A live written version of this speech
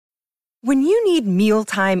When you need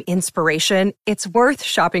mealtime inspiration, it's worth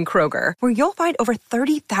shopping Kroger, where you'll find over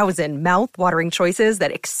 30,000 mouth-watering choices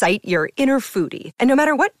that excite your inner foodie. And no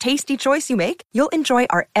matter what tasty choice you make, you'll enjoy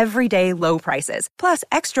our everyday low prices, plus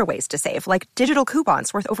extra ways to save, like digital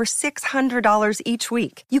coupons worth over $600 each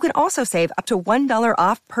week. You can also save up to $1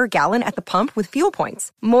 off per gallon at the pump with fuel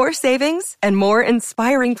points. More savings and more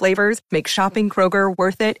inspiring flavors make shopping Kroger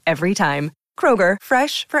worth it every time. Kroger,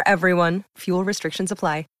 fresh for everyone. Fuel restrictions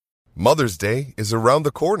apply. Mother's Day is around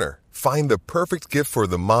the corner. Find the perfect gift for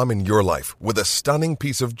the mom in your life with a stunning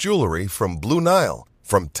piece of jewelry from Blue Nile.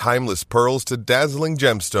 From timeless pearls to dazzling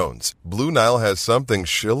gemstones, Blue Nile has something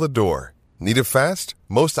she'll adore. Need it fast?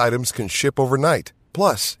 Most items can ship overnight.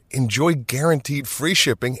 Plus, enjoy guaranteed free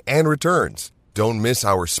shipping and returns. Don't miss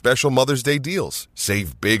our special Mother's Day deals.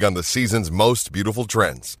 Save big on the season's most beautiful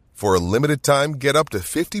trends. For a limited time, get up to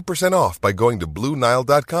 50% off by going to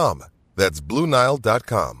BlueNile.com. That's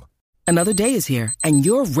BlueNile.com. Another day is here, and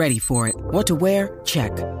you're ready for it. What to wear?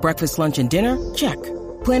 Check. Breakfast, lunch, and dinner? Check.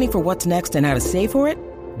 Planning for what's next and how to save for it?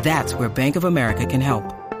 That's where Bank of America can help.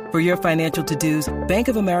 For your financial to-dos, Bank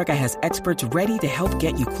of America has experts ready to help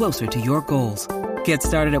get you closer to your goals. Get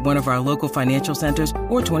started at one of our local financial centers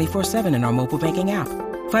or 24/7 in our mobile banking app.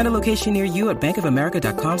 Find a location near you at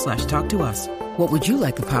bankofamerica.com/talktous. What would you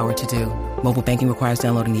like the power to do? Mobile banking requires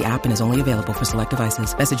downloading the app and is only available for select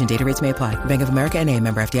devices. Message and data rates may apply. Bank of America NA,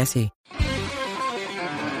 member FDIC.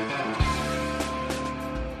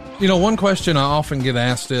 You know, one question I often get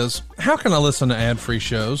asked is, how can I listen to ad-free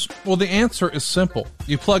shows? Well, the answer is simple.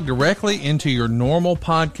 You plug directly into your normal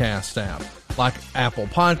podcast app, like Apple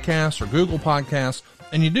Podcasts or Google Podcasts,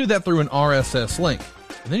 and you do that through an RSS link.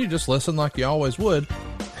 And then you just listen like you always would,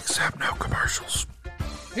 except no commercials.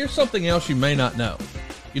 Here's something else you may not know.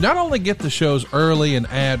 You not only get the shows early and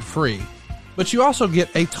ad-free, but you also get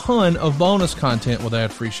a ton of bonus content with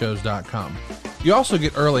adfreeshows.com. You also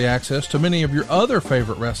get early access to many of your other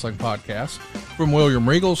favorite wrestling podcasts, from William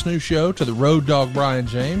Regal's new show to the Road Dogg Brian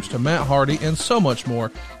James to Matt Hardy and so much more,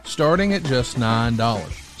 starting at just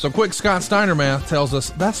 $9. So quick Scott Steiner math tells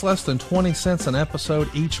us that's less than 20 cents an episode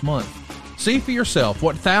each month. See for yourself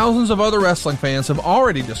what thousands of other wrestling fans have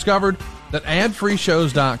already discovered, that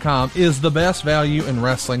adfreeshows.com is the best value in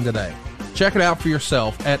wrestling today. Check it out for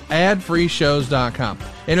yourself at adfreeshows.com.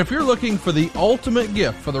 And if you're looking for the ultimate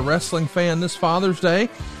gift for the wrestling fan this Father's Day,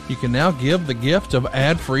 you can now give the gift of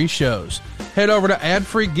ad-free shows. Head over to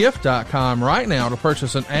adfreegift.com right now to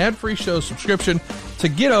purchase an ad-free show subscription to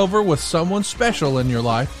get over with someone special in your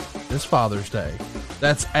life this Father's Day.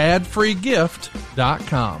 That's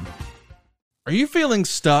adfreegift.com. Are you feeling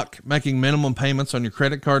stuck making minimum payments on your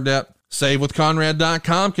credit card debt?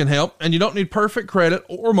 SaveWithConrad.com can help, and you don't need perfect credit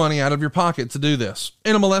or money out of your pocket to do this.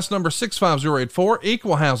 NMLS number 65084,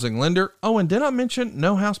 equal housing lender. Oh, and did I mention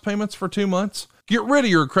no house payments for 2 months? Get rid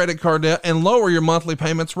of your credit card debt and lower your monthly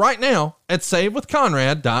payments right now at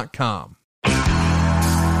SaveWithConrad.com.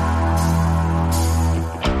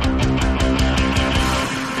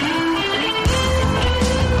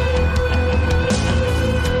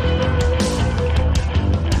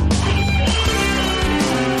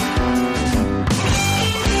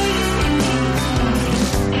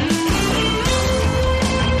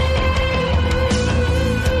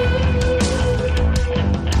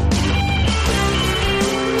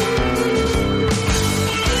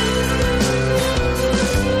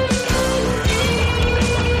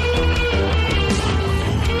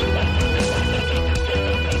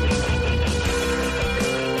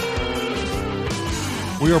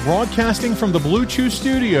 We are broadcasting from the Blue Chew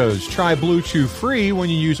Studios. Try Blue Chew free when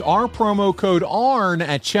you use our promo code ARN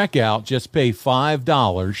at checkout. Just pay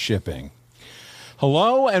 $5 shipping.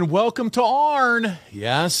 Hello and welcome to ARN.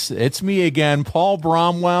 Yes, it's me again, Paul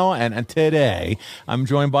Bromwell, and today I'm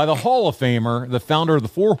joined by the Hall of Famer, the founder of the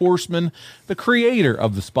Four Horsemen, the creator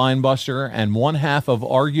of the Spine Buster, and one half of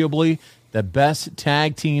arguably the best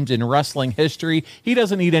tag teams in wrestling history. He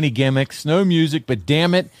doesn't need any gimmicks, no music, but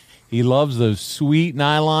damn it, he loves those sweet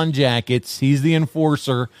nylon jackets. He's the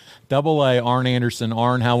enforcer. Double A, Arn Anderson.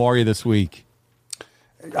 Arn, how are you this week?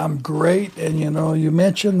 I'm great. And, you know, you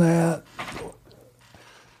mentioned that.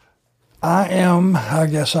 I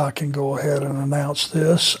guess I can go ahead and announce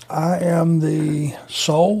this. I am the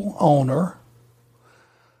sole owner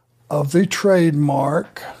of the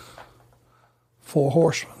trademark Four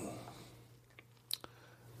Horsemen.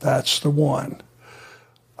 That's the one.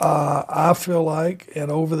 I feel like,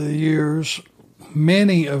 and over the years,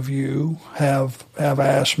 many of you have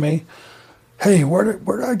asked me, hey, where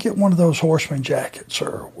did I get one of those Horseman jackets,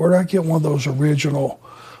 or where did I get one of those original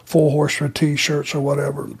Four Horsemen T-shirts or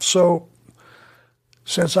whatever? So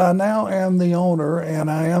since I now am the owner and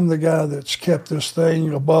I am the guy that's kept this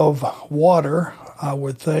thing above water, I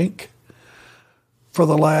would think, for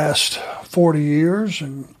the last 40 years,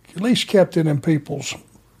 and at least kept it in people's,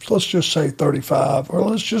 let's just say 35, or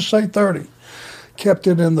let's just say 30, kept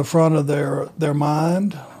it in the front of their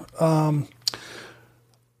mind. I'm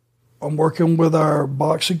working with our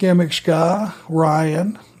Box of Gimmicks guy,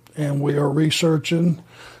 Ryan, and we are researching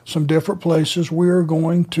some different places. We are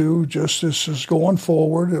going to, just this is going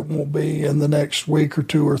forward, it won't be in the next week or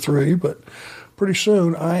 2 or 3, but pretty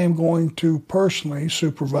soon I am going to personally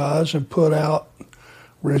supervise and put out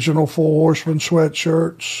original Four Horsemen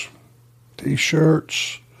sweatshirts,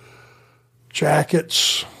 T-shirts,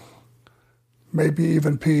 jackets, maybe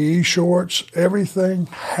even PE shorts, everything,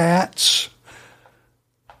 hats,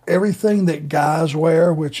 everything that guys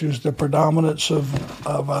wear, which is the predominance of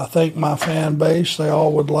I think, my fan base. They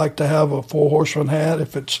all would like to have a Four Horsemen hat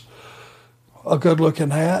if it's a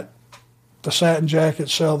good-looking hat. The satin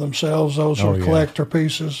jackets sell themselves. Those are collector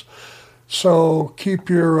pieces. So keep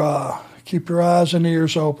your eyes and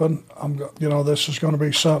ears open. This is going to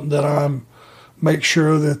be something that I'm make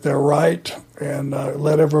sure that they're right and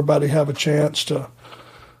let everybody have a chance to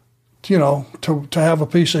have a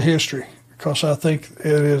piece of history, because I think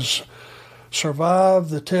it has survived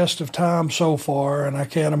the test of time so far, and I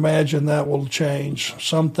can't imagine that will change.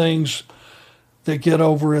 Some things that get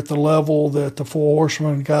over at the level that the Four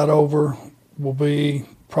Horsemen got over will be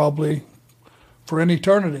probably for an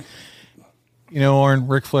eternity. Arn,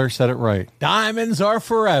 Ric Flair said it right. Diamonds are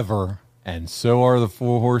forever, and so are the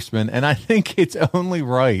Four Horsemen. And I think it's only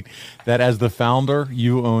right that as the founder,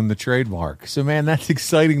 you own the trademark. So, man, that's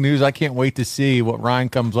exciting news. I can't wait to see what Ryan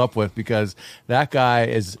comes up with, because that guy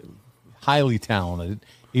is highly talented.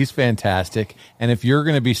 He's fantastic. And if you're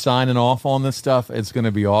going to be signing off on this stuff, it's going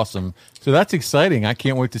to be awesome. So that's exciting. I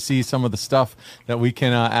can't wait to see some of the stuff that we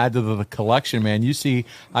can add to the collection, man. You see,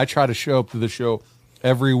 I try to show up to the show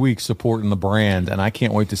every week supporting the brand, and I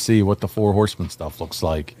can't wait to see what the Four Horsemen stuff looks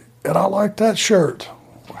like. And I like that shirt.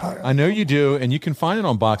 I know you do, and you can find it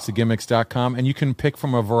on boxofgimmicks.com, and you can pick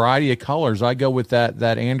from a variety of colors. I go with that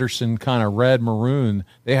Anderson kind of red maroon.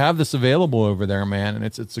 They have this available over there, man, and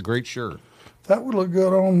it's a great shirt. That would look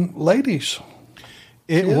good on ladies.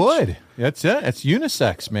 It would. That's it. It's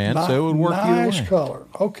unisex, man, so it would work either way. Nice color.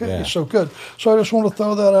 Okay, So good. So I just want to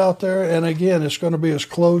throw that out there, and again, it's going to be as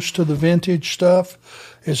close to the vintage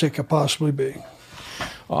stuff as it could possibly be.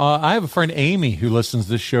 I have a friend, Amy, who listens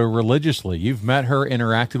to this show religiously. You've met her,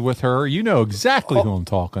 interacted with her. You know exactly who I'm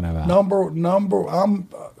talking about. I'm her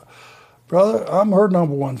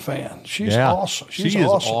number one fan. She's awesome. She's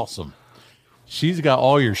awesome. She's got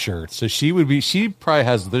all your shirts. So she probably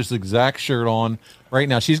has this exact shirt on right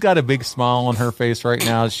now. She's got a big smile on her face right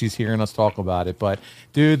now as she's hearing us talk about it. But,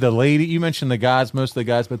 dude, the lady, you mentioned the guys, most of the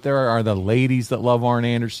guys, but there are the ladies that love Arn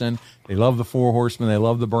Anderson. They love the Four Horsemen. They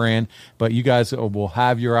love the brand. But you guys will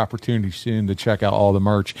have your opportunity soon to check out all the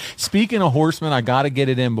merch. Speaking of Horsemen, I got to get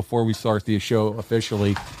it in before we start the show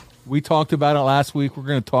officially. We talked about it last week. We're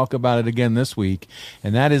going to talk about it again this week,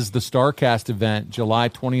 and that is the StarCast event, July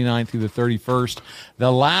 29th through the 31st.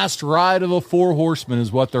 The last ride of the Four Horsemen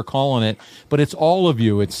is what they're calling it, but it's all of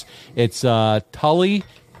you. It's Tully,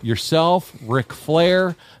 yourself, Ric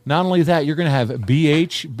Flair. Not only that, you're going to have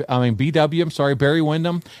BW, Barry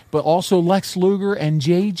Windham, but also Lex Luger and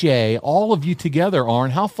JJ, all of you together,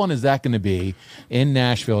 Arn. How fun is that going to be in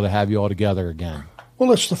Nashville to have you all together again?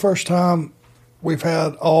 Well, it's the first time we've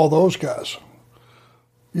had all those guys.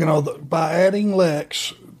 By adding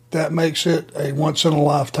Lex, that makes it a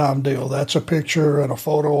once-in-a-lifetime deal. That's a picture and a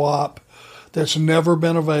photo op that's never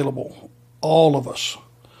been available. All of us.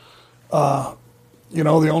 The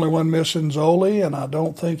only one missing is Ole, and I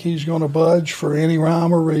don't think he's going to budge for any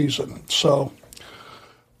rhyme or reason. So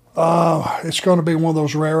it's going to be one of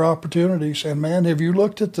those rare opportunities. And, man, have you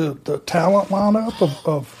looked at the talent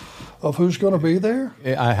lineup of who's going to be there?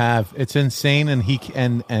 I have. It's insane, and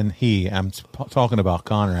I'm talking about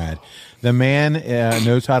Conrad. The man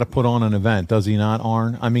knows how to put on an event, does he not,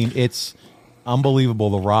 Arn? I mean, it's unbelievable,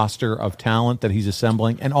 the roster of talent that he's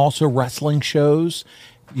assembling, and also wrestling shows.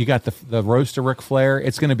 You got the roast of Ric Flair.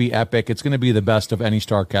 It's going to be epic. It's going to be the best of any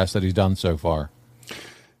StarCast that he's done so far.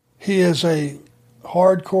 He is a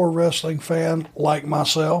hardcore wrestling fan like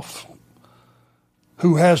myself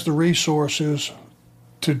who has the resources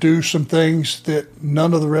to do some things that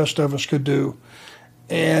none of the rest of us could do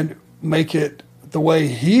and make it the way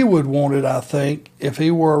he would want it, I think, if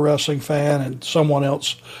he were a wrestling fan and someone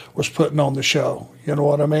else was putting on the show. You know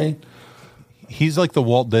what I mean? He's like the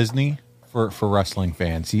Walt Disney for wrestling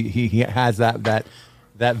fans. He has that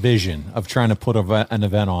that vision of trying to put an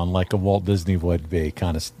event on like a Walt Disney would be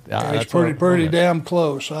kind of. It's pretty damn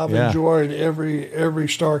close. I've enjoyed every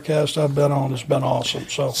StarCast I've been on. It's been awesome.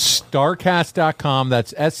 So StarCast.com.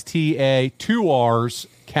 That's STA2Rs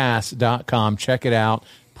cast.com. Check it out.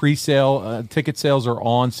 Pre-sale ticket sales are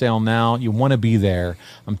on sale now. You want to be there.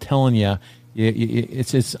 I'm telling you.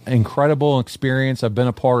 It's an incredible experience. I've been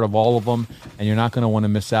a part of all of them, and you're not going to want to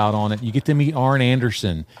miss out on it. You get to meet Arn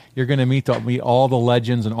Anderson. You're going to meet all the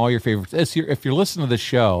legends and all your favorites. If you're listening to the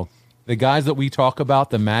show, the guys that we talk about,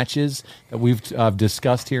 the matches that we've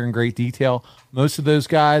discussed here in great detail, most of those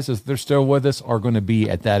guys, if they're still with us, are going to be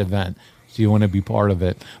at that event. So you want to be part of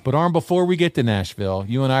it. But Arn, before we get to Nashville,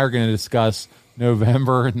 you and I are going to discuss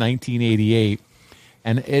November 1988.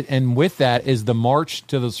 And with that is the March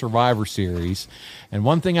to the Survivor Series. And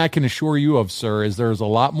one thing I can assure you of, sir, is there's a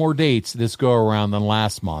lot more dates this go around than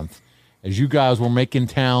last month. As you guys were making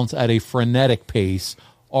towns at a frenetic pace,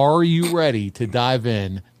 are you ready to dive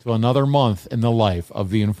in to another month in the life of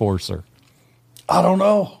the Enforcer? I don't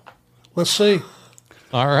know. Let's see.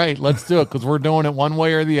 All right, let's do it because we're doing it one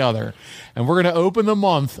way or the other. And we're going to open the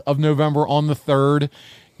month of November on the 3rd.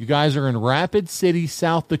 You guys are in Rapid City,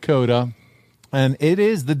 South Dakota. And it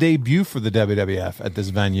is the debut for the WWF at this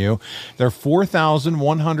venue. There are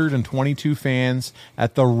 4,122 fans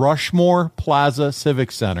at the Rushmore Plaza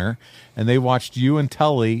Civic Center, and they watched you and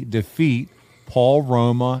Tully defeat Paul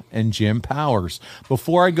Roma and Jim Powers.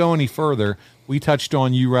 Before I go any further, we touched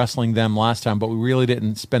on you wrestling them last time, but we really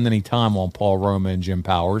didn't spend any time on Paul Roma and Jim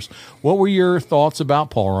Powers. What were your thoughts about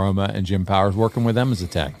Paul Roma and Jim Powers working with them as a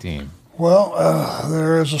tag team? Well,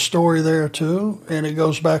 there is a story there, too, and it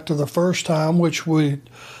goes back to the first time, which we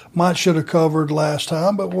should have covered last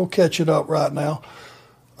time, but we'll catch it up right now.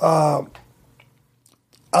 I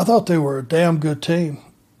thought they were a damn good team.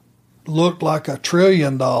 Looked like $1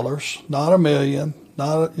 trillion, not $1 million,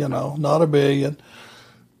 not $1 billion.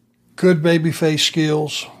 Good babyface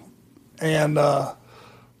skills, and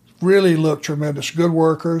really looked tremendous. Good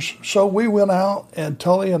workers. So we went out, and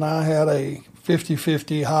Tully and I had a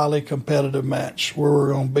 50-50 highly competitive match where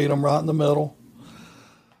we're going to beat them right in the middle.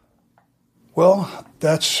 Well,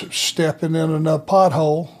 that's stepping in a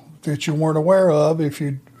pothole that you weren't aware of if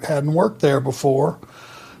you hadn't worked there before.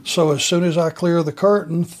 So as soon as I clear the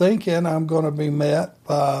curtain, thinking I'm going to be met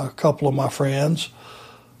by a couple of my friends,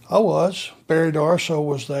 I was. Barry Darsow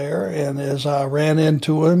was there, and as I ran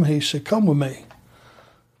into him, he said, "Come with me."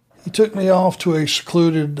 He took me off to a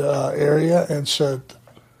secluded area and said,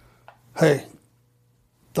 "Hey,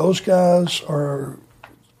 those guys are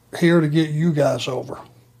here to get you guys over.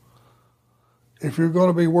 If you're going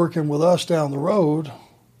to be working with us down the road,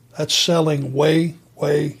 that's selling way,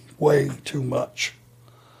 way, way too much.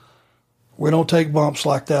 We don't take bumps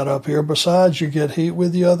like that up here. Besides, you get heat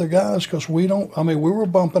with the other guys because we were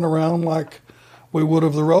bumping around like we would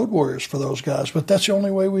of the Road Warriors for those guys. But that's the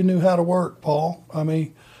only way we knew how to work, Paul.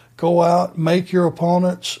 Go out, make your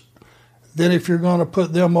opponents. Then if you're going to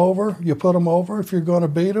put them over, you put them over. If you're going to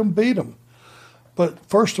beat them, beat them. But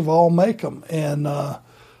first of all, make them." And I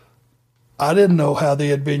didn't know how they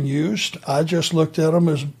had been used. I just looked at them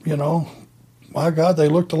as, my God, they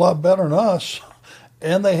looked a lot better than us,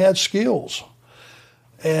 and they had skills.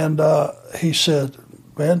 And he said,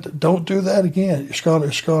 "Man, don't do that again. It's going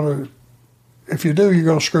to, if you do, you're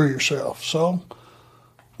going to screw yourself." So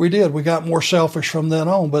we did. We got more selfish from then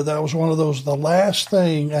on, but that was one of those, the last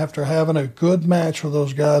thing after having a good match with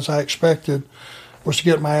those guys I expected was to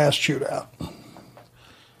get my ass chewed out.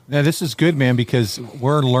 Now, this is good, man, because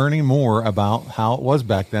we're learning more about how it was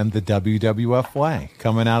back then, the WWF way,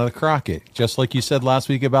 coming out of the Crockett. Just like you said last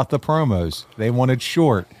week about the promos. They wanted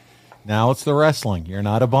short. Now it's the wrestling. You're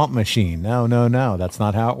not a bump machine. No. That's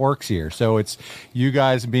not how it works here. So it's you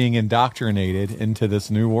guys being indoctrinated into this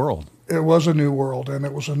new world. It was a new world, and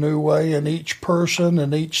it was a new way, and each person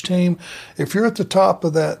and each team, if you're at the top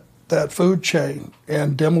of that food chain,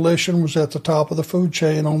 and Demolition was at the top of the food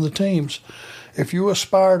chain on the teams, if you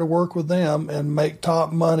aspire to work with them and make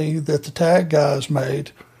top money that the tag guys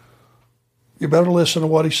made, you better listen to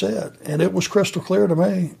what he said. And it was crystal clear to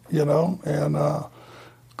me, and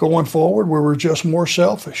going forward, we were just more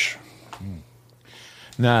selfish.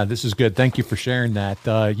 Nah, this is good. Thank you for sharing that.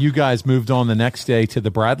 You guys moved on the next day to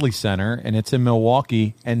the Bradley Center, and it's in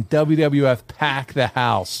Milwaukee, and WWF packed the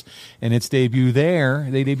house. And its debut there,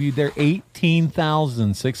 they debuted there,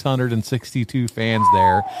 18,662 fans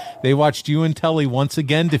there. They watched you and Tully once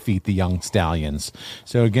again defeat the Young Stallions.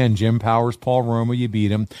 So again, Jim Powers, Paul Roma, you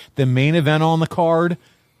beat him. The main event on the card,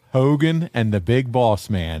 Hogan and the Big Boss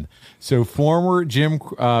Man. So former Jim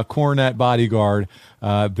Cornette bodyguard,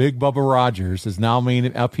 Big Bubba Rogers, is now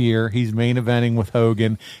up here. He's main eventing with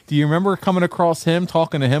Hogan. Do you remember coming across him,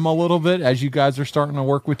 talking to him a little bit as you guys are starting to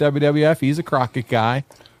work with WWF? He's a Crockett guy.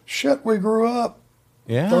 Shit, we grew up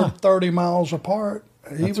 30 miles apart.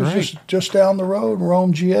 He was just down the road in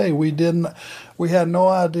Rome, GA. We had no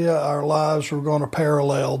idea our lives were going to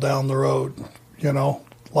parallel down the road,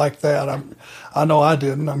 like that. I know I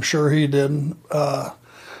didn't. I'm sure he didn't.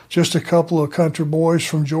 Just a couple of country boys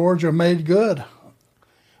from Georgia made good.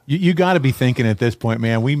 You got to be thinking at this point,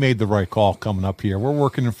 man, we made the right call coming up here. We're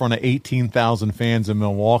working in front of 18,000 fans in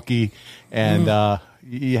Milwaukee, and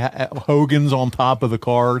Hogan's on top of the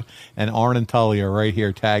card, and Arn and Tully are right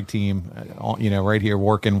here, tag team, right here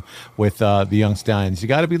working with the Young Stallions. You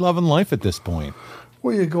got to be loving life at this point.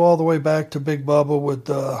 Well, you go all the way back to Big Bubba with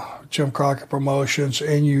Jim Crockett Promotions,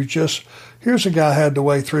 and here's a guy had to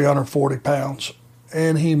weigh 340 pounds,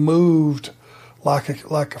 and he moved like a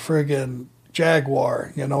friggin'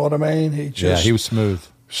 jaguar. You know what I mean? He was smooth.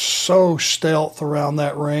 So stealth around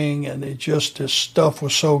that ring, and his stuff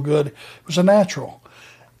was so good. It was a natural.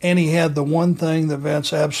 And he had the one thing that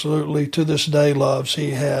Vince absolutely to this day loves. He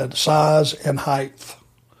had size and height.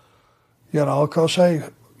 Because, hey,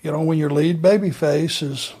 when your lead babyface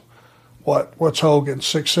is, what's Hogan,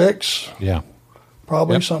 6'6"? Yeah.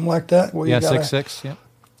 Probably something like that. Well, 6'6", yeah.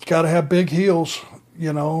 You got to have big heels,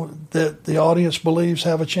 that the audience believes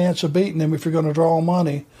have a chance of beating him if you're going to draw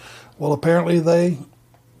money. Well, apparently they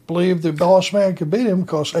believe the Boss Man could beat him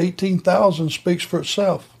because 18,000 speaks for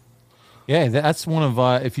itself. Yeah, that's one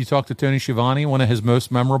of, if you talk to Tony Schiavone, one of his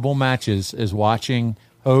most memorable matches is watching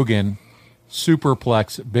Hogan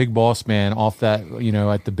superplex Big Boss Man off that,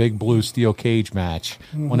 at the Big Blue Steel Cage match.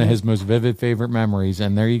 Mm-hmm. One of his most vivid favorite memories.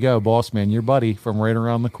 And there you go, Boss Man, your buddy from right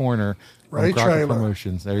around the corner. Ray Traylor.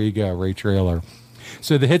 Promotions. There you go, Ray Traylor.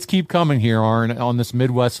 So the hits keep coming here, Arn, on this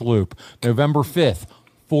Midwest loop. November 5th,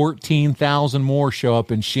 14,000 more show up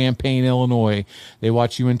in Champaign, Illinois. They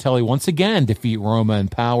watch you and Telly once again defeat Roma and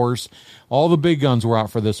Powers. All the big guns were out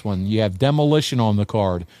for this one. You have Demolition on the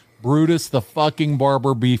card. Brutus the fucking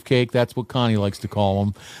Barber Beefcake, that's what Connie likes to call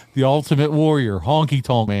him. The Ultimate Warrior, Honky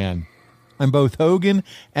Tonk Man. And both Hogan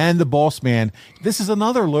and the Boss Man. This is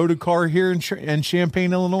another loaded card here in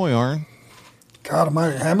Champaign, Illinois, Arn. God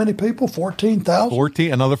almighty, how many people?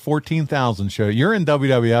 14,000? Another 14,000 show. You're in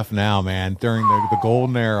WWF now, man, during the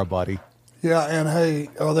golden era, buddy. Yeah, and hey,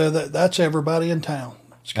 that's everybody in town.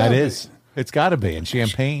 It's got to be in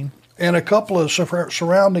Champaign. And a couple of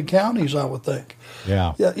surrounding counties, I would think.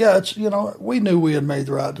 Yeah. Yeah, it's, we knew we had made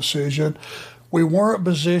the right decision. We weren't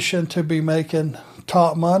positioned to be making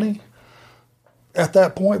top money at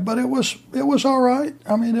that point, but it was all right.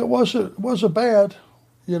 I mean, it wasn't bad.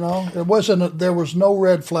 It wasn't. There was no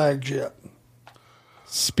red flags yet.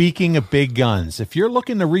 Speaking of big guns, if you're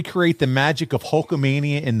looking to recreate the magic of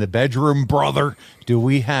Hulkamania in the bedroom, brother, do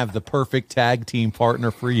we have the perfect tag team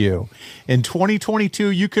partner for you? In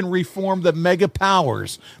 2022, you can reform the Mega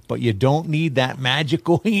Powers, but you don't need that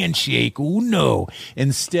magical handshake. Oh, no.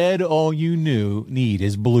 Instead, all you need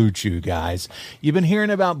is Blue Chew, guys. You've been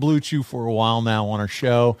hearing about Blue Chew for a while now on our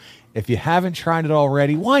show. If you haven't tried it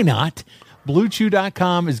already, why not?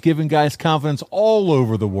 BlueChew.com is giving guys confidence all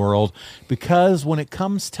over the world because when it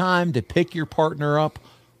comes time to pick your partner up,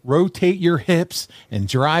 rotate your hips, and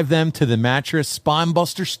drive them to the mattress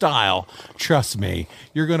spinebuster style, trust me,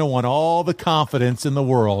 you're going to want all the confidence in the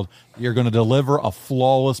world. You're going to deliver a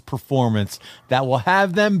flawless performance that will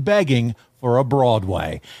have them begging for a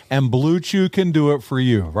Broadway. And Blue Chew can do it for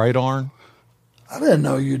you. Right, Arn? I didn't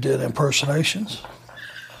know you did impersonations.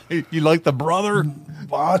 You like the brother?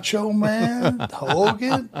 Macho Man?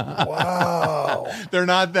 Hogan? Wow. They're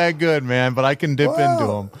not that good, man, but I can dip into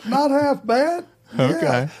them. Not half bad.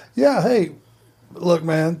 Okay. Yeah, hey, look,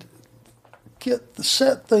 man,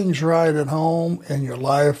 set things right at home and your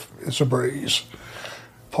life is a breeze.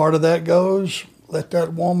 Part of that goes, let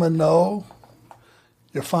that woman know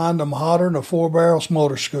you find them hotter than a 4-barrel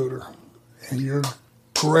motor scooter and you're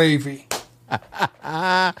gravy.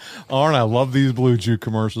 Arn, I love these Blue Chew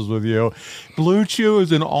commercials with you. Blue Chew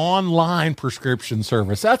is an online prescription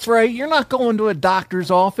service. That's right. You're not going to a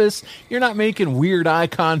doctor's office. You're not making weird eye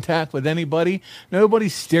contact with anybody.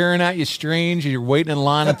 Nobody's staring at you strange and you're waiting in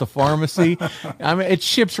line at the pharmacy. I mean, it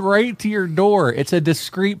ships right to your door. It's a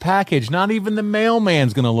discreet package. Not even the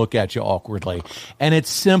mailman's going to look at you awkwardly. And it's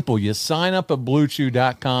simple. You sign up at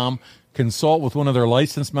BlueChew.com, consult with one of their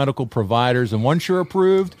licensed medical providers, and once you're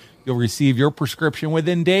approved, You'll receive your prescription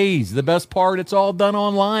within days. The best part, it's all done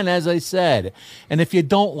online, as I said. And if you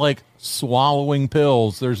don't like swallowing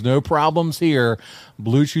pills, there's no problems here.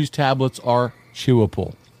 Blue Chew's tablets are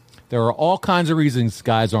chewable. There are all kinds of reasons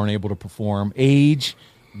guys aren't able to perform. Age,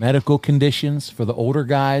 medical conditions for the older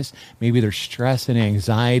guys. Maybe there's stress and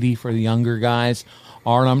anxiety for the younger guys.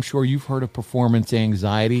 Arn, I'm sure you've heard of performance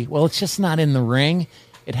anxiety. Well, it's just not in the ring.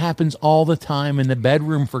 It happens all the time in the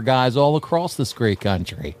bedroom for guys all across this great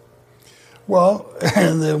country. Well,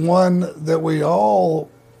 and the one that we all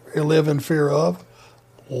live in fear of,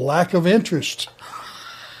 lack of interest.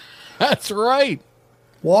 That's right.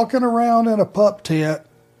 Walking around in a pup tent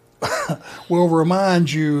will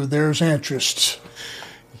remind you there's interest.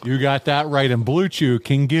 You got that right, and Blue Chew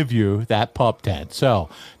can give you that pup tent. So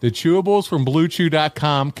the chewables from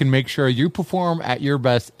BlueChew.com can make sure you perform at your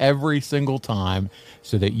best every single time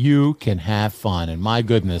so that you can have fun. And my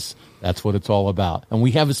goodness, that's what it's all about. And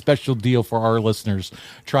we have a special deal for our listeners.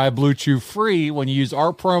 Try Blue Chew free when you use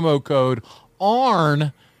our promo code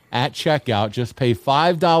ARN at checkout. Just pay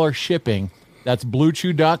 $5 shipping. That's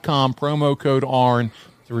BlueChew.com, promo code ARN,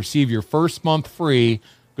 to receive your first month free.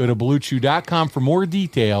 Go to BlueChew.com for more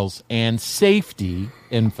details and safety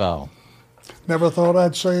info. Never thought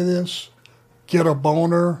I'd say this. Get a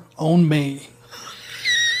boner on me.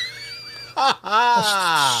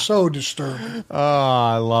 That's so disturbing. Oh,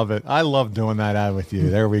 I love it. I love doing that ad with you.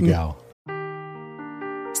 There we go.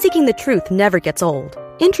 Seeking the truth never gets old.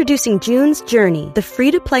 Introducing June's Journey, the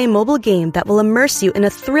free-to-play mobile game that will immerse you in a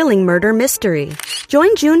thrilling murder mystery.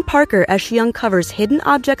 Join June Parker as she uncovers hidden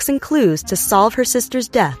objects and clues to solve her sister's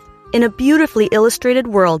death in a beautifully illustrated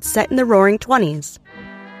world set in the Roaring '20s.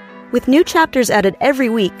 With new chapters added every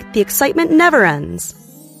week, the excitement never ends.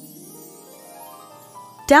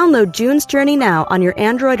 Download June's Journey now on your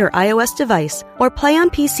Android or iOS device, or play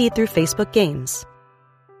on PC through Facebook Games.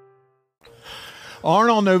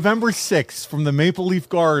 Arn, on November 6th from the Maple Leaf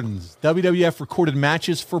Gardens, WWF recorded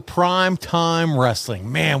matches for Prime Time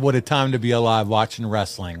Wrestling. Man, what a time to be alive watching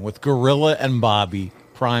wrestling with Gorilla and Bobby.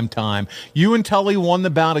 Prime time. You and Tully won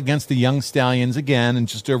the bout against the Young Stallions again in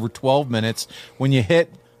just over 12 minutes when you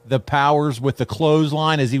hit the Powers with the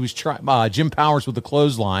clothesline as he was trying, Jim Powers with the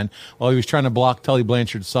clothesline while he was trying to block Tully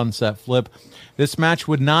Blanchard's sunset flip. This match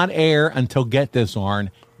would not air until, get this,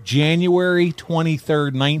 Arn, January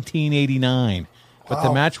 23rd, 1989. But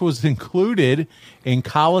the match was included in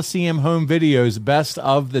Coliseum Home Video's Best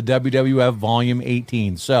of the WWF Volume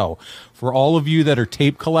 18. So, for all of you that are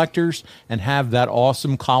tape collectors and have that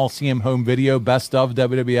awesome Coliseum Home Video Best of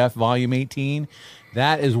WWF Volume 18,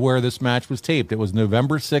 that is where this match was taped. It was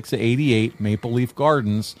November 6th of 88, Maple Leaf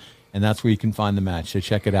Gardens, and that's where you can find the match. So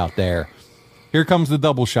check it out there. Here comes the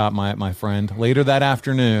double shot, my friend. Later that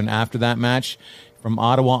afternoon, after that match, from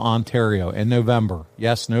Ottawa, Ontario, in November.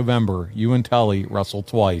 Yes, November. You and Tully wrestled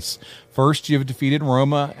twice. First, you've defeated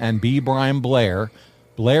Roma and B. Brian Blair.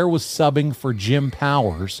 Blair was subbing for Jim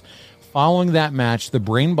Powers. Following that match, the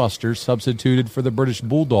Brainbusters substituted for the British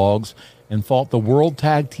Bulldogs and fought the World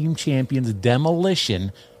Tag Team Champions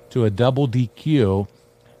Demolition to a double DQ.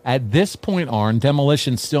 At this point, Arn,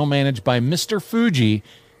 Demolition still managed by Mr. Fuji,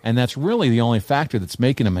 and that's really the only factor that's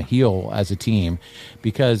making him a heel as a team,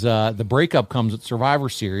 because the breakup comes at Survivor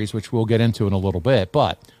Series, which we'll get into in a little bit.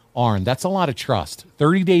 But, Arn, that's a lot of trust.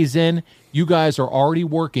 30 days in, you guys are already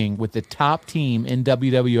working with the top team in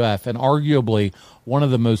WWF and arguably one of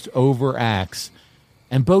the most over acts.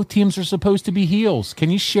 And both teams are supposed to be heels. Can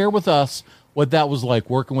you share with us what that was like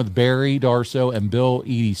working with Barry Darsow and Bill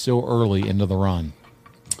Eadie so early into the run?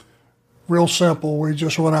 Real simple. We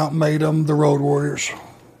just went out and made them the Road Warriors.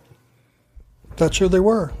 That's who they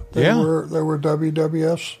were. They were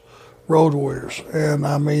WWF's Road Warriors, and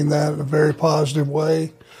I mean that in a very positive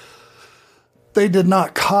way. They did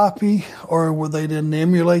not copy or they didn't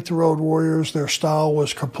emulate the Road Warriors. Their style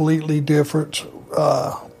was completely different,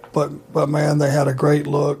 but man, they had a great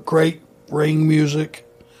look, great ring music,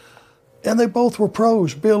 and they both were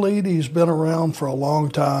pros. Bill Eadie's been around for a long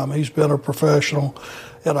time. He's been a professional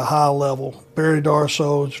at a high level. Barry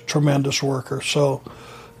Darsow is a tremendous worker.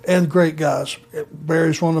 And great guys.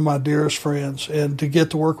 Barry's one of my dearest friends. And to get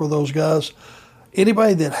to work with those guys,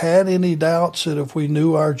 anybody that had any doubts that if we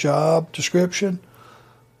knew our job description,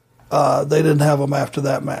 they didn't have them after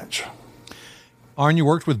that match. Arn, you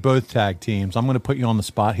worked with both tag teams. I'm going to put you on the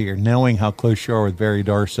spot here, knowing how close you are with Barry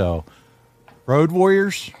Darsow. Road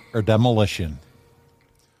Warriors or Demolition?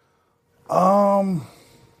 I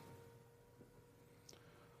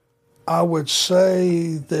would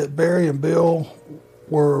say that Barry and Bill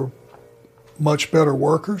were much better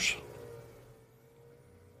workers.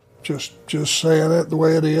 Just saying it the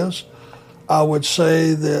way it is. I would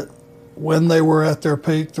say that when they were at their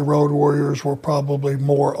peak, the Road Warriors were probably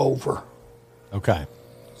more over. Okay.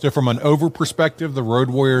 So from an over perspective, the Road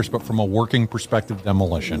Warriors, but from a working perspective,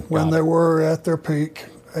 Demolition. When they were at their peak.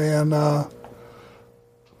 And I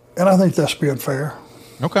think that's being fair.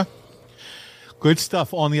 Okay. Good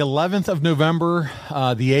stuff. On the 11th of November,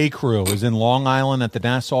 the A Crew is in Long Island at the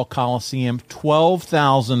Nassau Coliseum.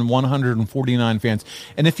 12,149 fans.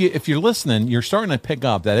 And if you're listening, you're starting to pick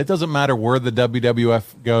up that it doesn't matter where the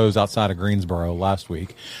WWF goes outside of Greensboro last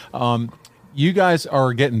week. You guys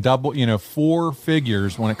are getting double, 4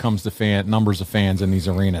 figures when it comes to numbers of fans in these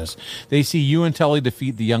arenas. They see you and Tully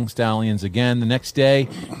defeat the Young Stallions again. The next day,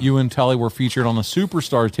 you and Tully were featured on the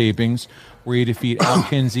Superstar tapings, where you defeat Al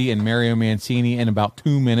Kinsey and Mario Mancini in about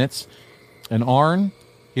 2 minutes. And Arn,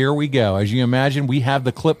 here we go. As you imagine, we have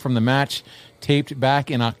the clip from the match taped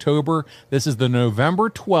back in October. This is the November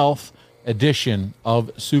 12th edition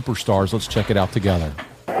of Superstars. Let's check it out together.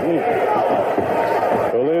 Well,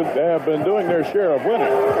 they have been doing their share of winning.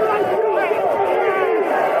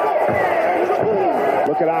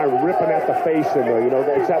 Look at Arn ripping at the face in there.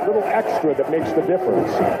 It's that little extra that makes the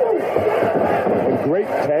difference. And great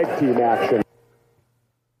tag team action.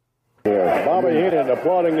 Bobby Heenan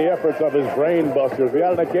applauding the efforts of his Brainbusters. We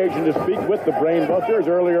had an occasion to speak with the Brainbusters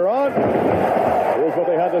earlier on. Here's what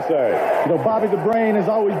they had to say. Bobby the Brain has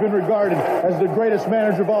always been regarded as the greatest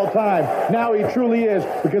manager of all time. Now he truly is,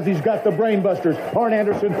 because he's got the Brainbusters, Arn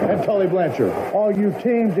Anderson and Tully Blanchard. All you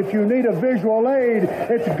teams, if you need a visual aid,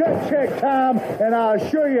 it's gut check time, and I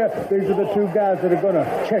assure you, these are the 2 guys that are going to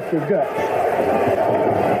check your guts.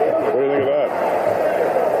 What do you think of that?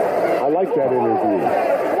 I like that interview.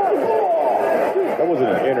 That wasn't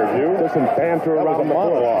an interview. Listen, banter That was around a the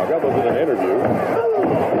monologue. That wasn't an interview.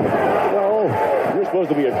 No, You're supposed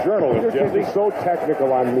to be a journalist, you're Jesse. getting so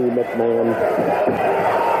technical on me, McMahon.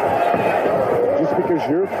 Just because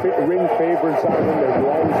your ring favorites are in there,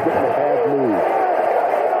 you're always getting a bad move.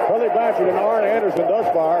 Tully Blanchard and Arn Anderson thus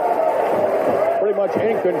far pretty much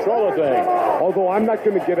in control of things. Although I'm not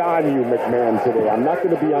going to get on you, McMahon, today. I'm not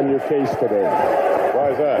going to be on your case today. Why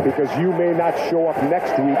is that? Because you may not show up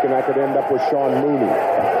next week, and I could end up with Sean Mooney.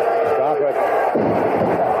 Stop it.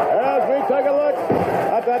 As we take a look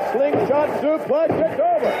at that slingshot suplex, it's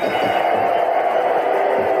over.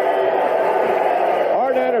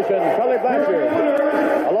 Arn Anderson, Tully Blanchard,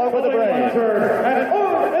 along with the Brain. And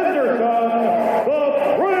Arn Anderson, the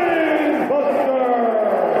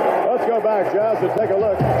Brainbuster. Let's go back, Jazz, and take a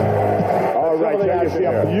look. All right, Jazz, you see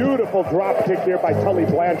a beautiful drop kick here by Tully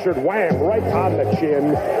Blanchard. Wham, right on the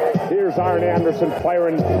chin. Here's Arn Anderson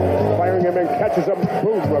firing him and catches him.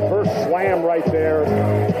 Boom, reverse slam right there.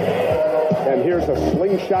 And here's a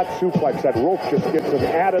slingshot suplex. That rope just gives an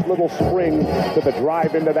added little spring to the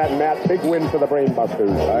drive into that mat. Big win for the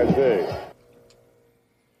Brainbusters. I see.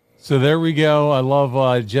 So there we go. I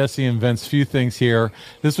love Jesse and Vince. Few things here.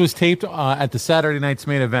 This was taped at the Saturday Night's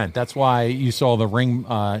Main Event. That's why you saw the ring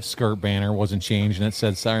skirt banner wasn't changed, and it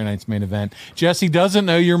said Saturday Night's Main Event. Jesse doesn't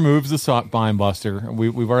know your moves, the Spinebuster.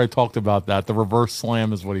 We've already talked about that. The reverse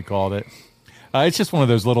slam is what he called it. It's just one of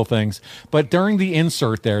those little things. But during the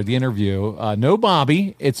insert there, the interview, no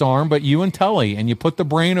Bobby, it's Arn, but you and Tully. And you put the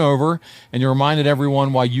Brain over, and you reminded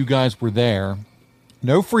everyone why you guys were there.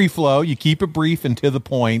 No free flow. You keep it brief and to the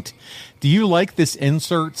point. Do you like this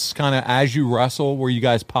inserts kind of as you wrestle where you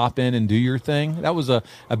guys pop in and do your thing? That was a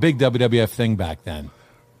big WWF thing back then.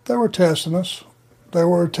 They were testing us. They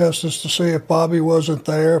were testing us to see if Bobby wasn't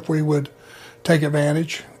there, if we would take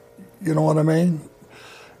advantage. You know what I mean?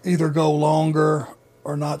 Either go longer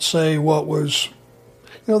or not say what was,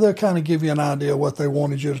 they'll kind of give you an idea of what they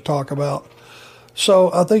wanted you to talk about.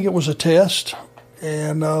 So I think it was a test.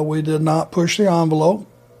 And we did not push the envelope.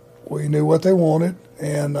 We knew what they wanted.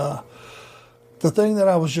 And the thing that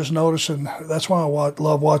I was just noticing, that's why I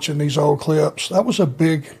love watching these old clips, that was a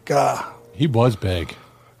big guy. He was big.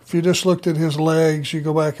 If you just looked at his legs, you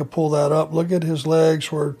go back and pull that up, look at his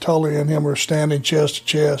legs where Tully and him were standing chest to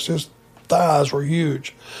chest. His thighs were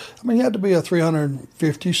huge. I mean, he had to be a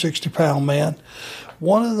 350, 60-pound man.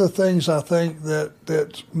 One of the things I think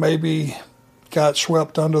that maybe got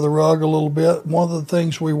swept under the rug a little bit. One of the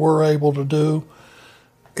things we were able to do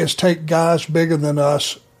is take guys bigger than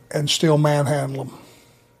us and still manhandle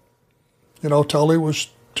them. Tully was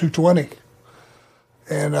 220.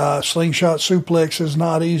 And slingshot suplex is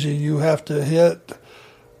not easy. You have to hit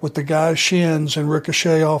with the guy's shins and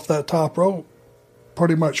ricochet off that top rope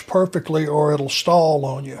pretty much perfectly or it'll stall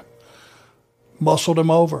on you. Muscled him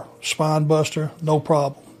over. Spine buster, no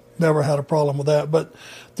problem. Never had a problem with that. But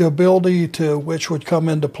the ability to, which would come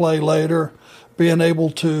into play later, being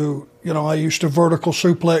able to I used to vertical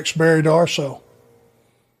suplex Barry Darsow.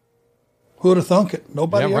 Who'd have thunk it?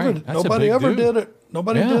 Nobody ever did it.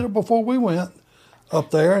 Nobody did it before we went up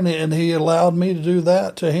there, and he allowed me to do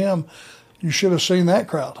that to him. You should have seen that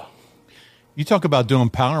crowd. You talk about doing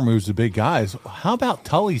power moves to big guys. How about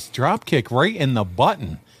Tully's drop kick right in the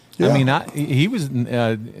button? Yeah. I mean, he was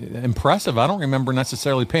impressive. I don't remember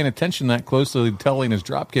necessarily paying attention that closely to Tully and his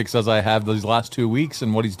drop kicks as I have these last 2 weeks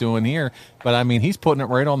and what he's doing here. But, I mean, he's putting it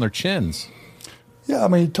right on their chins. Yeah, I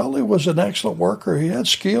mean, Tully was an excellent worker. He had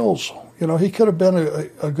skills. He could have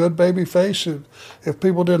been a good baby face if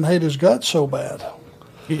people didn't hate his guts so bad.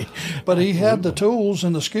 But he had the tools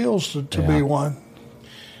and the skills to be one.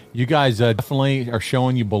 You guys definitely are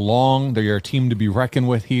showing you belong. They're a team to be reckoned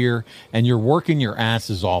with here, and you're working your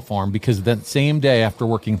asses off, Arm, because that same day, after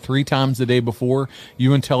working 3 times the day before,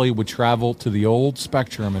 you and Tully would travel to the old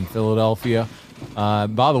Spectrum in Philadelphia. By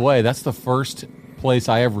the way, that's the first place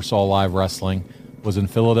I ever saw live wrestling, was in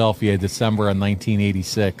Philadelphia, December of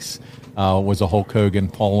 1986. Was a Hulk Hogan,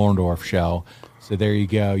 Paul Orndorff show. So there you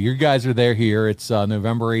go. You guys are there here. It's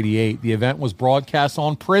November 88. The event was broadcast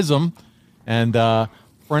on Prism, and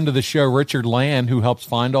friend of the show, Richard Land, who helps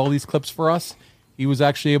find all these clips for us, he was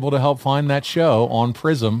actually able to help find that show on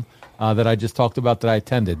Prism that I just talked about that I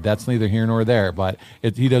attended. That's neither here nor there, but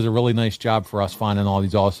he does a really nice job for us finding all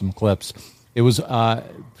these awesome clips. It was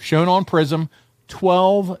shown on Prism.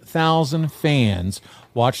 12,000 fans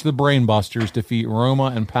watched the Brainbusters defeat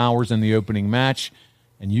Roma and Powers in the opening match,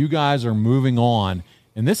 and you guys are moving on.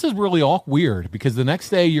 And this is really all weird because the next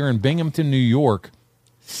day you're in Binghamton, New York.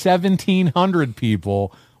 1,700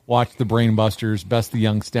 people watched the Brainbusters best the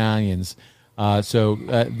Young Stallions. So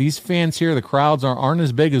these fans here, the crowds aren't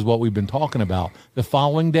as big as what we've been talking about. The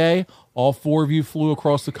following day, all 4 of you flew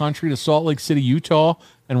across the country to Salt Lake City, Utah,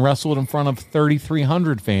 and wrestled in front of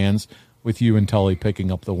 3,300 fans, with you and Tully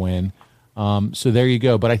picking up the win. So there you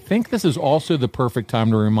go. But I think this is also the perfect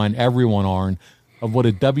time to remind everyone, Arn, of what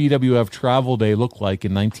a WWF travel day looked like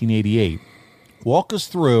in 1988. Walk us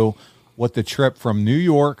through what the trip from New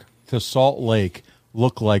York to Salt Lake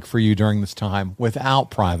looked like for you during this time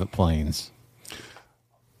without private planes.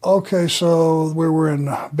 Okay, so we were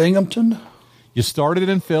in Binghamton. You started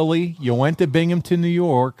in Philly. You went to Binghamton, New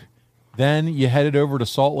York. Then you headed over to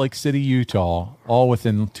Salt Lake City, Utah, all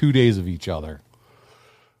within 2 days of each other.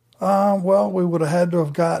 Well, we would have had to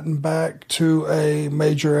have gotten back to a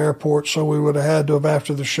major airport, so we would have had to have,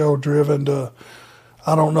 after the show, driven to,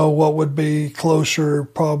 I don't know what would be closer,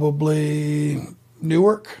 probably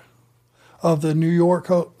Newark, of the New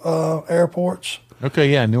York airports.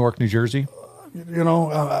 Okay, yeah, Newark, New Jersey.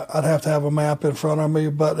 I'd have to have a map in front of me,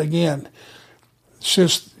 but again,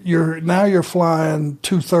 since you're flying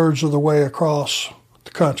 2/3 of the way across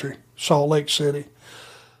the country, Salt Lake City,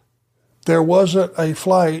 there wasn't a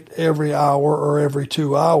flight every hour or every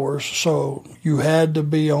 2 hours, so you had to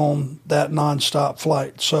be on that nonstop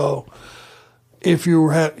flight. So if you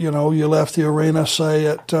left the arena, say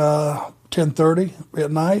at 10:30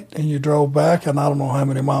 at night, and you drove back, and I don't know how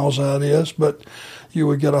many miles that is, but you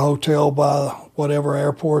would get a hotel by whatever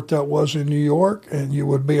airport that was in New York, and you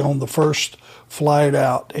would be on the first flight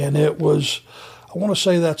out. And it was, I want to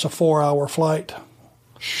say that's a 4-hour flight.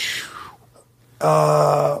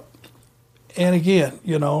 And again,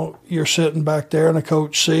 you're sitting back there in a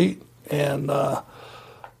coach seat, and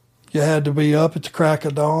you had to be up at the crack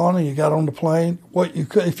of dawn, and you got on the plane.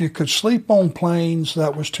 If you could sleep on planes,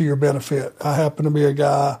 that was to your benefit. I happen to be a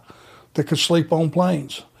guy that could sleep on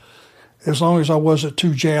planes, as long as I wasn't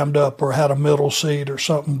too jammed up or had a middle seat or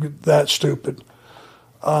something that stupid.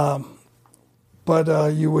 But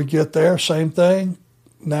you would get there, same thing.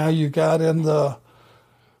 Now you got in the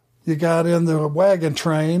wagon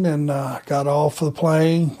train and got off the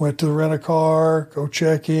plane, went to the rent-a-car, go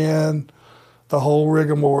check in, the whole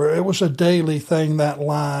rigmarole. It was a daily thing, that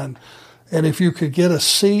line. And if you could get a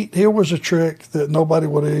seat, here was a trick that nobody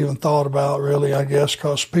would have even thought about, really, I guess,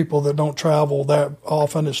 because people that don't travel that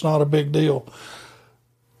often, it's not a big deal.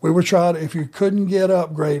 We would try to, if you couldn't get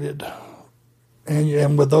upgraded,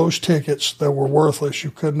 and with those tickets that were worthless,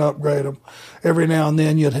 you couldn't upgrade them. Every now and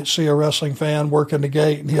then you'd see a wrestling fan working the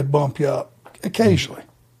gate, and he'd bump you up, occasionally.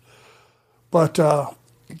 But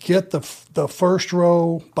get the first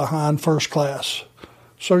row behind first class.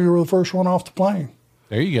 So you were the first one off the plane.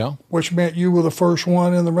 There you go. Which meant you were the first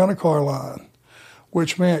one in the rent-a-car line,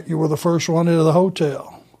 which meant you were the first one into the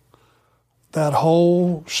hotel. That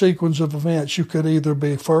whole sequence of events, you could either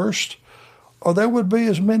be first, or there would be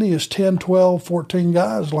as many as 10, 12, 14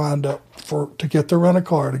 guys lined up to get the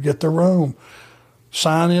rent-a-car, to get the room,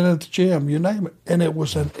 sign in at the gym, you name it. And it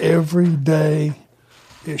was an everyday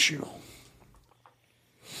issue.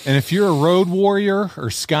 And if you're a road warrior or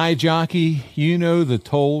sky jockey, you know the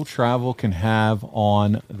toll travel can have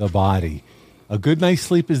on the body. A good night's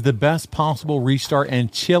sleep is the best possible restart,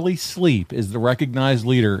 and Chili Sleep is the recognized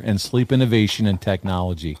leader in sleep innovation and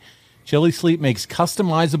technology. Chili Sleep makes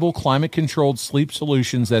customizable, climate-controlled sleep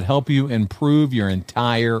solutions that help you improve your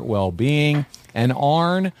entire well-being. And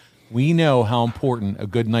Arn, we know how important a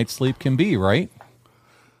good night's sleep can be, right?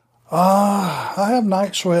 I have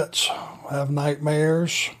night sweats. I have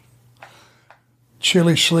nightmares.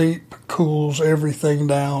 Chili Sleep cools everything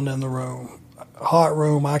down in the room. Hot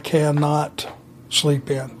room, I cannot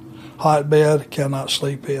sleep in. Hot bed, cannot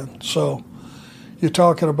sleep in. So you're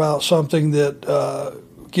talking about something that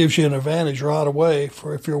gives you an advantage right away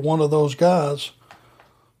for if you're one of those guys.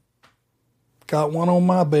 Got one on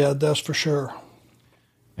my bed, that's for sure.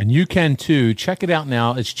 And you can too. Check it out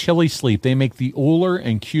now. It's Chili Sleep. They make the Uller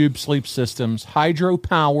and Cube sleep systems,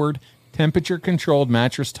 hydro-powered, temperature-controlled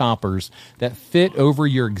mattress toppers that fit over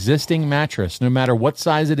your existing mattress, no matter what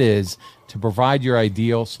size it is, to provide your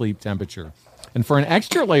ideal sleep temperature. And for an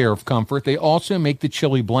extra layer of comfort, they also make the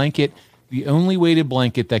Chili Blanket, the only weighted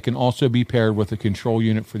blanket that can also be paired with a control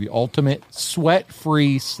unit for the ultimate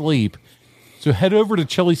sweat-free sleep. So head over to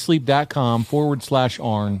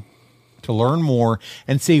chilisleep.com/Arn to learn more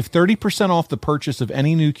and save 30% off the purchase of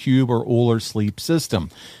any new Cube or Uller sleep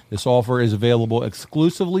system. This offer is available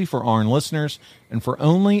exclusively for Arn listeners and for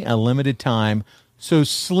only a limited time. So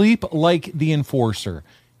sleep like the enforcer.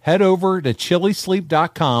 Head over to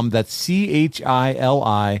chilisleep.com. That's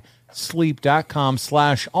CHILI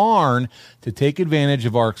sleep.com/Arn to take advantage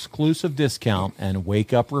of our exclusive discount and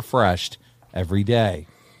wake up refreshed every day.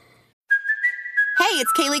 Hey,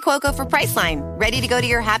 it's Kaylee Cuoco for Priceline. Ready to go to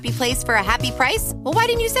your happy place for a happy price? Well, why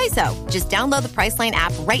didn't you say so? Just download the Priceline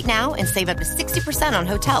app right now and save up to 60% on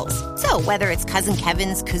hotels. So whether it's Cousin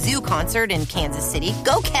Kevin's Kazoo Concert in Kansas City,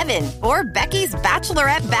 go Kevin, or Becky's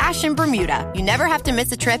Bachelorette Bash in Bermuda, you never have to miss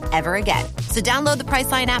a trip ever again. So download the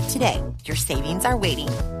Priceline app today. Your savings are waiting.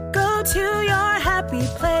 Go to your happy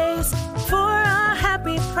place for a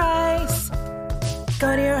happy price.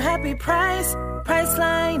 Go to your happy price,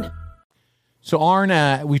 Priceline. So, Arn,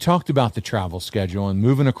 we talked about the travel schedule and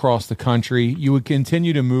moving across the country. You would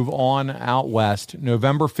continue to move on out west.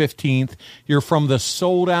 November 15th, you're from the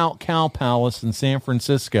sold-out Cow Palace in San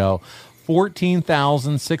Francisco.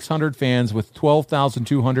 14,600 fans with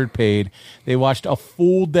 12,200 paid. They watched a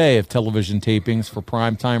full day of television tapings for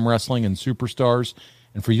primetime wrestling and superstars.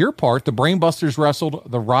 And for your part, the Brainbusters wrestled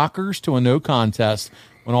the Rockers to a no contest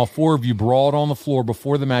when all four of you brawled on the floor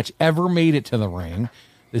before the match ever made it to the ring.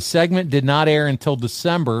 The segment did not air until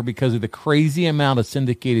December because of the crazy amount of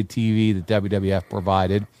syndicated TV that WWF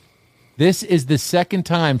provided. This is the second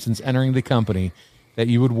time since entering the company that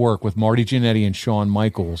you would work with Marty Jannetty and Shawn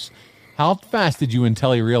Michaels. How fast did you and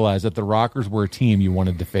Telly realize that the Rockers were a team you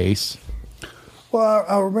wanted to face? Well,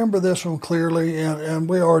 I remember this one clearly, and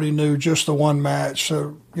we already knew just the one match.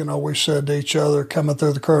 So, we said to each other, coming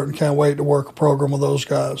through the curtain, can't wait to work a program with those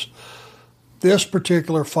guys. This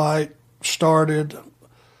particular fight started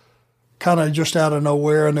kind of just out of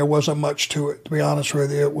nowhere, and there wasn't much to it, to be honest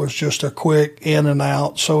with you. It was just a quick in and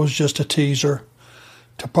out, so it was just a teaser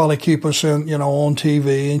to probably keep us on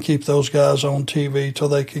TV and keep those guys on TV till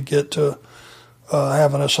they could get to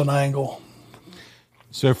having us an angle.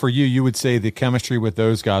 So for you, you would say the chemistry with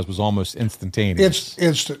those guys was almost instantaneous.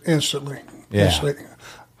 Instantly. Yeah. Instantly.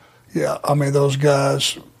 Yeah, I mean, those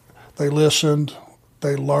guys, they listened,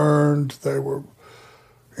 they learned, they were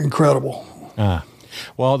incredible.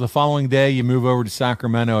 Well, the following day, you move over to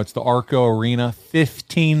Sacramento. It's the Arco Arena,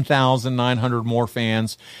 15,900 more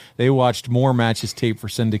fans. They watched more matches taped for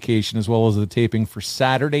syndication, as well as the taping for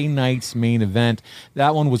Saturday night's main event.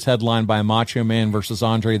 That one was headlined by Macho Man versus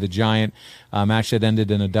Andre the Giant, a match that ended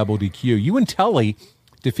in a double DQ. You and Tully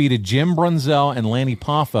defeated Jim Brunzell and Lanny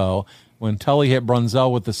Poffo when Tully hit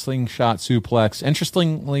Brunzell with the slingshot suplex.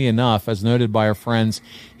 Interestingly enough, as noted by our friends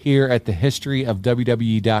here at the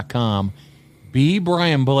historyofwwe.com, B.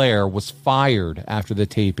 Brian Blair was fired after the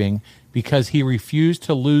taping because he refused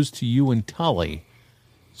to lose to you and Tully.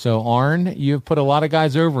 So, Arn, you've put a lot of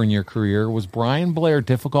guys over in your career. Was Brian Blair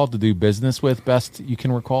difficult to do business with, best you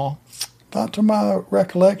can recall? Not to my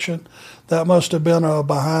recollection. That must have been a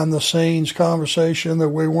behind-the-scenes conversation that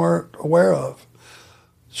we weren't aware of.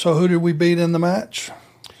 So who did we beat in the match?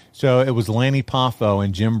 So it was Lanny Poffo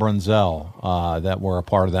and Jim Brunzell that were a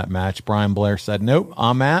part of that match. Brian Blair said, nope,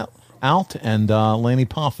 I'm out, and Lanny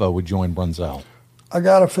Poffo would join Brunzell. I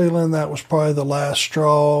got a feeling that was probably the last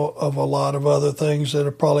straw of a lot of other things that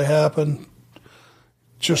have probably happened.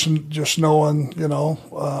 Just knowing,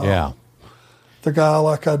 yeah, the guy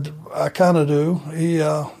like I kind of do.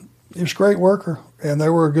 he was a great worker, and they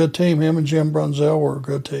were a good team. Him and Jim Brunzell were a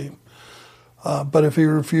good team. But if he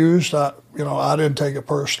refused, I didn't take it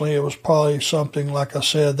personally. It was probably something, like I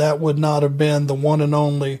said, that would not have been the one and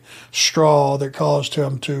only straw that caused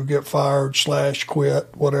him to get fired /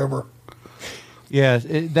 quit, whatever. Yeah,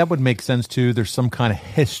 that would make sense too. There's some kind of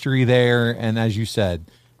history there, and as you said,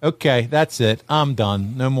 okay, that's it. I'm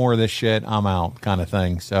done. No more of this shit. I'm out, kind of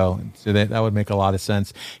thing. So that would make a lot of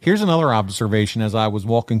sense. Here's another observation as I was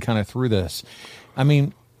walking kind of through this. I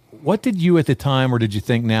mean, what did you at the time, or did you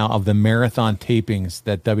think now, of the marathon tapings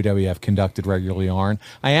that WWF conducted regularly, Arn?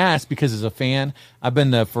 I asked because as a fan, I've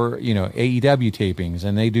been there for, AEW tapings,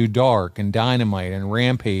 and they do Dark and Dynamite and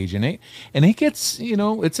Rampage, and it gets,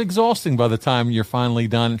 it's exhausting by the time you're finally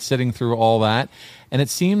done sitting through all that. And it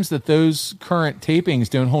seems that those current tapings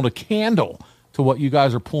don't hold a candle to what you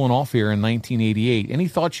guys are pulling off here in 1988. Any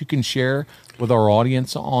thoughts you can share with our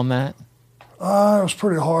audience on that? It was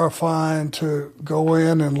pretty horrifying to go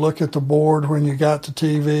in and look at the board when you got to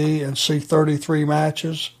TV and see 33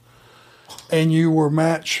 matches, and you were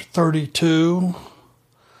match 32.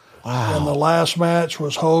 Wow. And the last match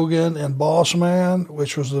was Hogan and Boss Man,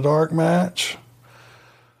 which was the dark match,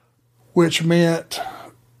 which meant,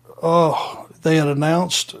 they had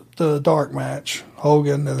announced the dark match,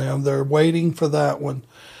 Hogan and them. They're waiting for that one.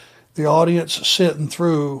 The audience sitting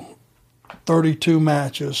through 32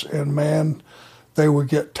 matches, and man, they would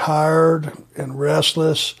get tired and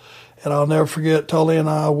restless. And I'll never forget, Tully and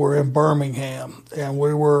I were in Birmingham, and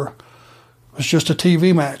it was just a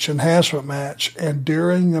TV match, enhancement match. And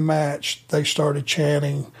during the match, they started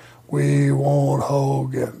chanting, "We want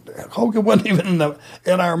Hogan." And Hogan wasn't even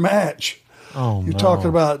in our match. Oh, You're talking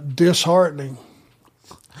about disheartening.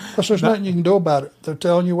 Because there's nothing you can do about it. They're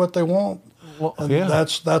telling you what they want. Well, and yeah.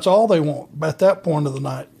 that's all they want at that point of the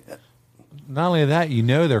night. Not only that,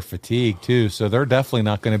 they're fatigued too, so they're definitely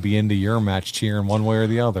not going to be into your match cheering one way or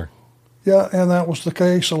the other. Yeah, and that was the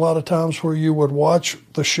case a lot of times where you would watch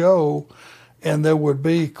the show and there would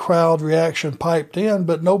be crowd reaction piped in,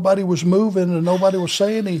 but nobody was moving and nobody was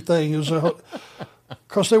saying anything. It was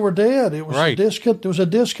because they were dead. It was right. There was a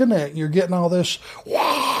disconnect. You're getting all this,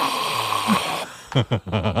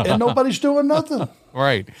 and nobody's doing nothing.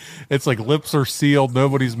 Right. It's like lips are sealed,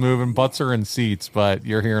 nobody's moving, butts are in seats, but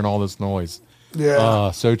you're hearing all this noise.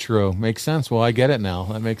 Yeah. So true. Makes sense. Well, I get it now.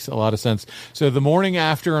 That makes a lot of sense. So the morning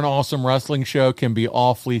after an awesome wrestling show can be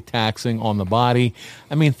awfully taxing on the body.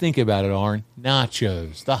 I mean, think about it, Arn.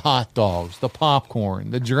 Nachos, the hot dogs, the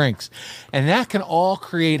popcorn, the drinks, and that can all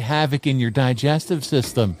create havoc in your digestive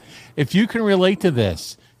system. If you can relate to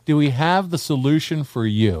this, do we have the solution for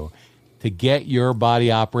you to get your body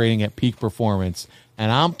operating at peak performance?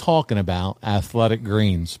 And I'm talking about Athletic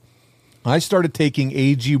Greens. I started taking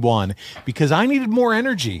AG1 because I needed more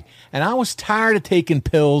energy, and I was tired of taking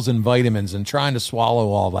pills and vitamins and trying to swallow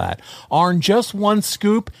all that. Arn, just one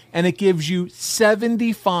scoop, and it gives you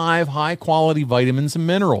 75 high-quality vitamins and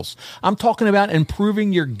minerals. I'm talking about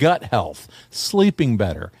improving your gut health, sleeping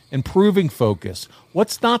better, improving focus.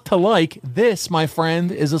 What's not to like? This, my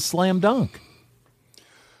friend, is a slam dunk.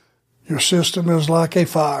 Your system is like a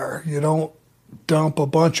fire. You don't dump a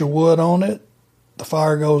bunch of wood on it, the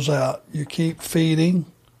fire goes out. You keep feeding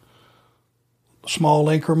small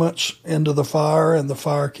increments into the fire, and the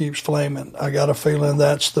fire keeps flaming. I got a feeling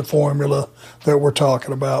that's the formula that we're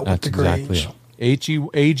talking about with the greens.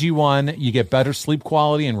 AG1, you get better sleep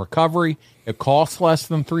quality and recovery. It costs less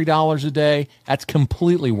than $3 a day. That's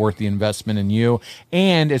completely worth the investment in you.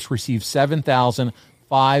 And it's received 7,000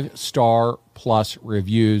 5-star plus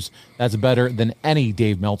reviews. That's better than any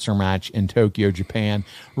Dave Meltzer match in Tokyo, Japan.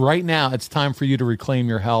 Right now, it's time for you to reclaim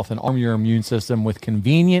your health and arm your immune system with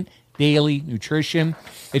convenient daily nutrition.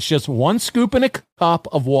 It's just one scoop in a cup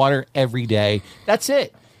of water every day. That's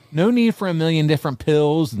it. No need for a million different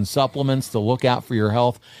pills and supplements to look out for your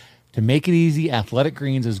health. To make it easy, Athletic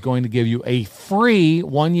Greens is going to give you a free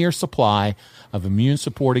 1-year supply of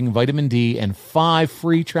immune-supporting vitamin D and 5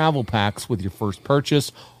 free travel packs with your first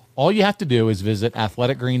purchase. All you have to do is visit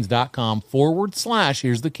athleticgreens.com /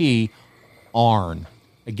 here's the key, ARN.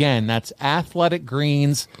 Again, that's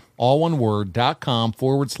athleticgreens, all one word, .com /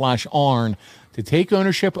 ARN to take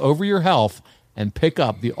ownership over your health and pick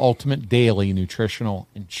up the ultimate daily nutritional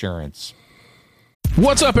insurance.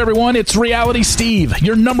 What's up, everyone? It's Reality Steve,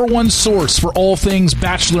 your number one source for all things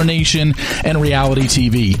Bachelor Nation and reality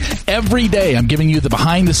TV. Every day, I'm giving you the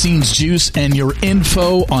behind-the-scenes juice and your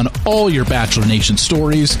info on all your Bachelor Nation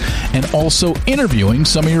stories, and also interviewing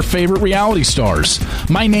some of your favorite reality stars.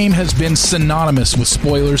 My name has been synonymous with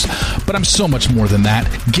spoilers, but I'm so much more than that.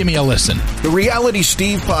 Give me a listen. The Reality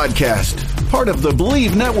Steve Podcast, part of the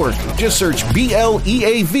Believe Network. Just search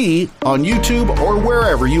BLEAV on YouTube or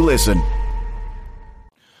wherever you listen.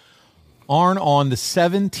 Arn, on the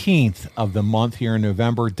 17th of the month here in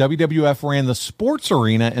November, WWF ran the Sports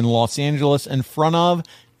Arena in Los Angeles in front of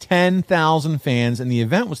 10,000 fans, and the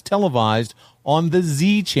event was televised on the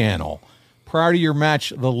Z Channel. Prior to your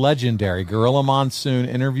match, the legendary Gorilla Monsoon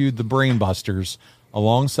interviewed the Brainbusters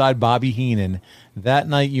alongside Bobby Heenan. That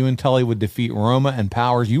night, you and Tully would defeat Roma and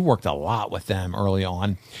Powers. You worked a lot with them early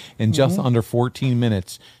on. In just under 14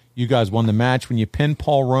 minutes, you guys won the match when you pinned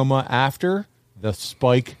Paul Roma after the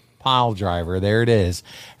Spike pile driver. There it is.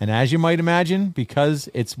 And as you might imagine, because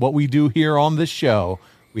it's what we do here on this show,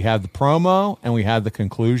 we have the promo and we have the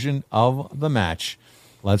conclusion of the match.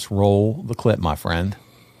 Let's roll the clip, my friend.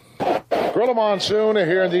 Gorilla Monsoon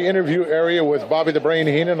here in the interview area with Bobby the Brain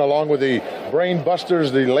Heenan, along with the Brain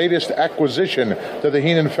Busters, the latest acquisition to the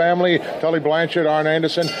Heenan family, Tully Blanchard, Arn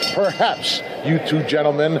Anderson. Perhaps you two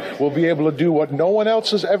gentlemen will be able to do what no one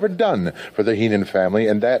else has ever done for the Heenan family,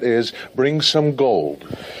 and that is bring some gold.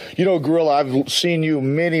 You know, Gorilla, I've seen you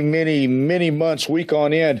many months, week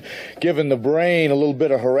on end, giving the Brain a little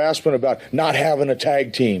bit of harassment about not having a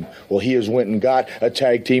tag team. Well, he has went and got a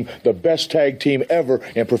tag team, the best tag team ever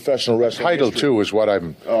in professional wrestling. Title, history. too, is what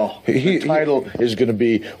I'm... Oh, the title is going to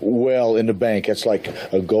be well in the bank. It's like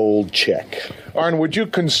a gold check. Arn, would you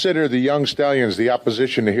consider the Young Stallions, the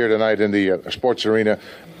opposition here tonight in the sports arena,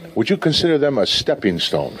 would you consider them a stepping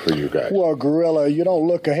stone for you guys? Well, Gorilla, you don't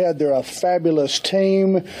look ahead. They're a fabulous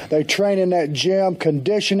team. They train in that gym.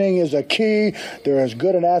 Conditioning is a key. They're as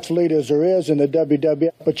good an athlete as there is in the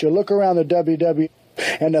WWF. But you look around the WWF,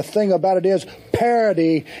 and the thing about it is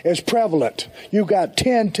parity is prevalent. You've got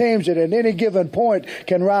 10 teams that at any given point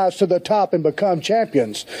can rise to the top and become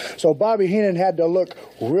champions. So Bobby Heenan had to look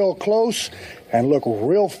real close and look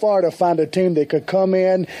real far to find a team that could come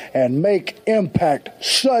in and make impact,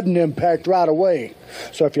 sudden impact right away.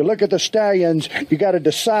 So if you look at the Stallions, you got to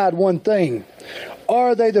decide one thing.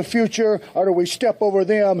 Are they the future, or do we step over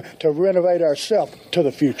them to renovate ourselves to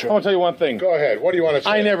the future? I want to tell you one thing. Go ahead. What do you want to say?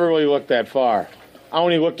 I never really looked that far. I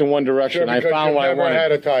only looked in one direction. Sure, I found what I wanted. Never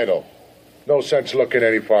had a title. No sense looking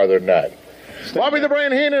any farther than that. Bobby the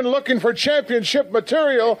Brain Heenan looking for championship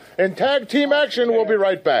material in tag team action. We'll be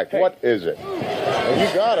right back. What is it? Oh, you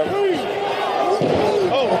got him.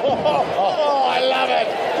 Oh, I love it.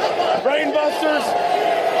 Brainbusters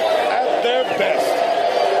at their best.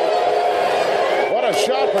 What a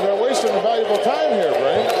shot, but they're wasting valuable time here,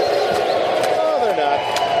 Brain. No, they're not.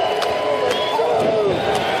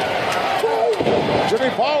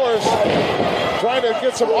 Jimmy Powers trying to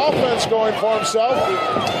get some offense going for himself.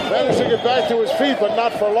 Managed to get back to his feet, but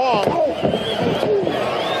not for long.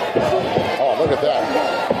 Oh, look at that.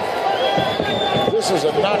 This is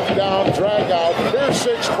a knockdown, drag-out,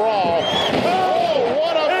 piercing brawl. Oh,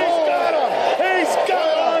 what a move! He's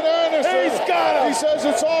got him! Arn Anderson. He's got him! He says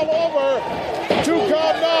it's all over. 2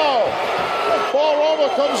 count now. Paul Roma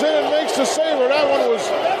comes in and makes the saver. That one was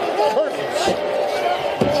curtains.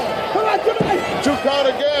 2 count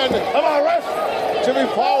again. Come on, ref. Jimmy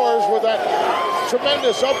Powers with that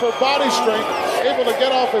tremendous upper body strength, able to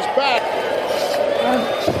get off his back.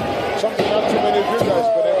 Something not too many of you guys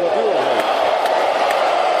have been able to do already.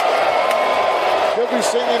 He'll be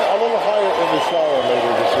singing a little higher in the shower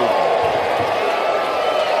later this evening.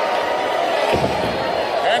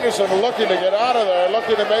 Anderson looking to get out of there,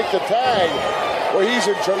 looking to make the tag, where he's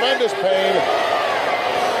in tremendous pain.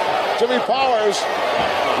 Jimmy Powers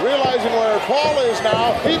realizing where Paul is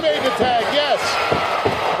now. He made the tag, yes.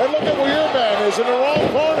 And look at where your man is, in the wrong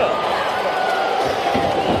corner.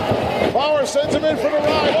 Powers sends him in for the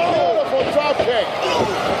ride. Beautiful drop kick.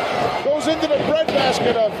 Goes into the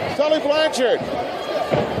breadbasket of Tully Blanchard.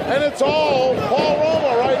 And it's all Paul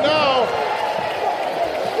Roma right now.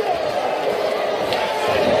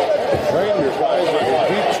 Rangers guys are in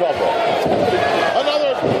deep trouble.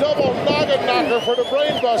 Another double noggin knocker for the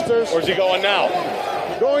Brainbusters. Where's he going now?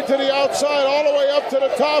 Going to the outside, all the way up to the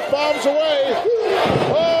top, bombs away.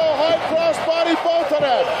 Oh, high cross body, both of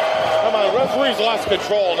them. Come on, referee's lost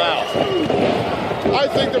control now. I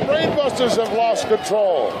think the Brainbusters have lost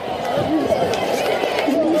control.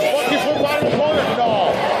 Lucky flip out of the corner.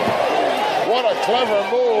 No. What a clever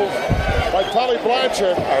move by by Tully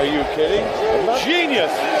Blanchard. Are you kidding?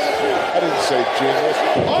 Genius. I didn't say genius.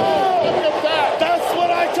 Oh, look at that. That's what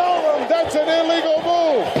I told him. That's an illegal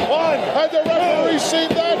move. One. Had the referee seen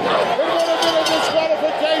that, it would have been a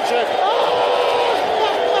disqualification.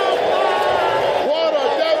 What a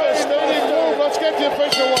devastating move. Let's get the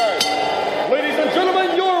official word. Ladies and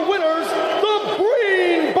gentlemen, your winners, the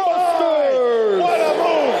Brain Busters. What a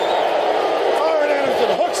move. Arn Anderson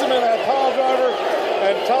hooks him in that pile driver,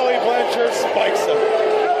 and Tully Blanchard spikes him.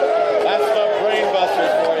 That's the Brain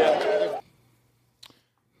Busters for you.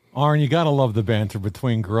 Arn, you got to love the banter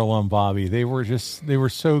between Gorilla and Bobby. They were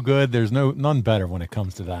so good. There's none better when it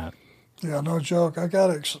comes to that. Yeah, no joke. I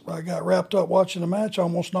got wrapped up watching the match. I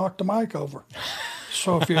almost knocked the mic over.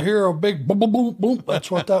 So if you hear a big boom, boom, boom, boom,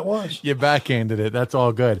 that's what that was. You backhanded it. That's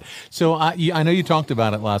all good. So I know you talked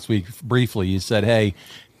about it last week briefly. You said, hey,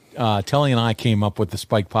 Telly and I came up with the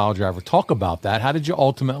spike pile driver. Talk about that. How did you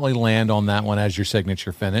ultimately land on that one as your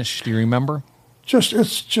signature finish? Do you remember?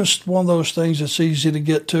 It's just one of those things that's easy to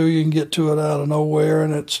get to. You can get to it out of nowhere,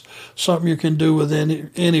 and it's something you can do with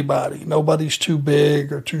anybody. Nobody's too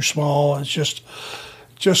big or too small. It's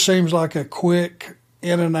just seems like a quick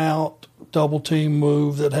in and out double team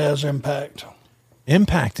move that has impact.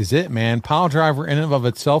 Impact is it, man. Pile driver in and of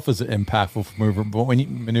itself is an impactful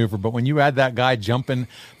maneuver, but when you add that guy jumping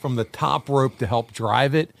from the top rope to help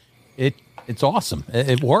drive it, it's awesome.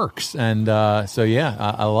 It works, and so yeah,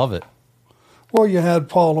 I love it. Well, you had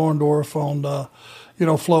Paul Orndorff on,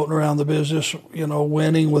 floating around the business,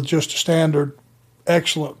 winning with just a standard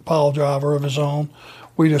excellent pile driver of his own.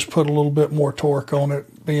 We just put a little bit more torque on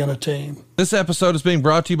it, being a team. This episode is being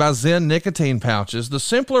brought to you by Zen Nicotine Pouches, the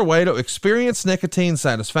simpler way to experience nicotine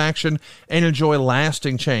satisfaction and enjoy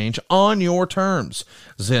lasting change on your terms.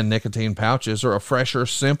 Zen Nicotine Pouches are a fresher,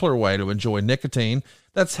 simpler way to enjoy nicotine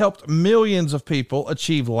that's helped millions of people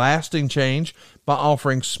achieve lasting change by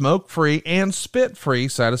offering smoke-free and spit-free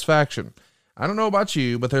satisfaction. I don't know about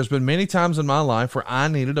you, but there's been many times in my life where I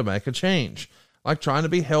needed to make a change, like trying to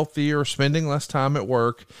be healthier or spending less time at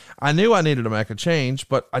work. I knew I needed to make a change,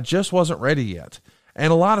 but I just wasn't ready yet.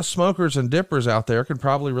 And a lot of smokers and dippers out there can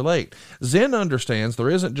probably relate. Zen understands there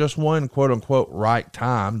isn't just one quote-unquote right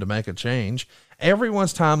time to make a change.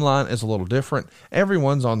 Everyone's timeline is a little different.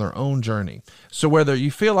 Everyone's on their own journey. So whether you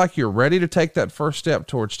feel like you're ready to take that first step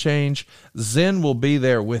towards change, Zen will be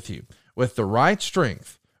there with you, with the right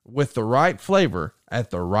strength, with the right flavor, at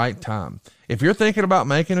the right time. If you're thinking about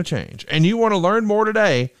making a change and you want to learn more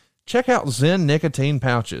today, check out Zen Nicotine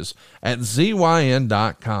Pouches at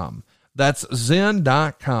ZYN.com. That's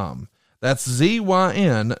Zen.com. That's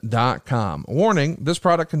ZYN.com. Warning, this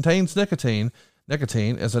product contains nicotine.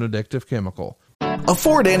 Nicotine is an addictive chemical.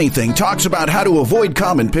 Afford Anything talks about how to avoid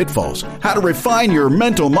common pitfalls, how to refine your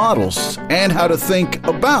mental models, and how to think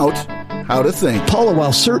about how to think. Paula,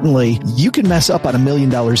 while certainly you can mess up on $1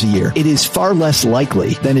 million a year, it is far less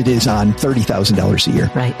likely than it is on $30,000 a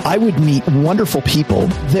year. Right. I would meet wonderful people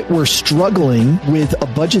that were struggling with a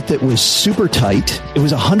budget that was super tight. It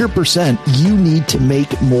was 100% you need to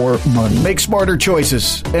make more money. Make smarter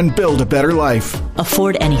choices and build a better life.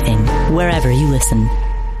 Afford Anything, wherever you listen.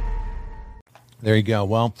 There you go.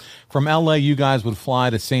 Well, from L.A., you guys would fly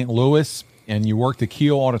to St. Louis, and you worked the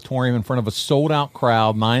Keo Auditorium in front of a sold-out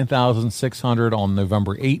crowd, 9,600 on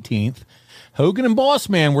November 18th. Hogan and Boss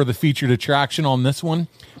Man were the featured attraction on this one.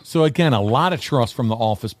 So, again, a lot of trust from the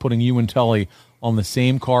office, putting you and Tully on the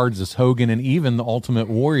same cards as Hogan and even the Ultimate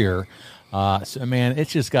Warrior. So, man,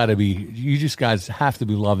 it's just got to be, you just guys have to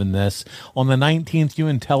be loving this. On the 19th, you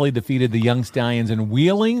and Tully defeated the Young Stallions in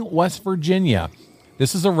Wheeling, West Virginia.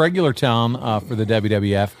 This is a regular town for the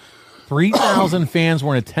WWF. 3,000 fans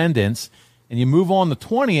were in attendance. And you move on the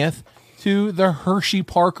 20th to the Hershey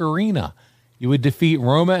Park Arena. You would defeat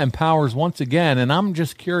Roma and Powers once again. And I'm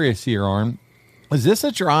just curious here, Arn. Is this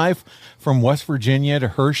a drive from West Virginia to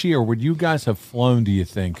Hershey, or would you guys have flown, do you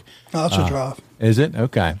think? No, it's a drive. Is it?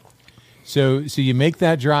 Okay. So you make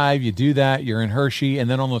that drive, you do that, you're in Hershey, and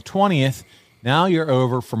then on the 20th, now you're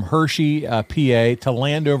over from Hershey, PA, to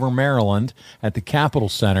Landover, Maryland, at the Capitol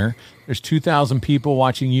Center. There's 2,000 people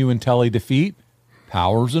watching you and Tully defeat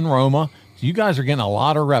Powers and Roma. So you guys are getting a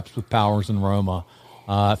lot of reps with Powers and Roma.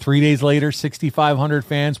 3 days later, 6,500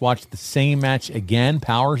 fans watched the same match again,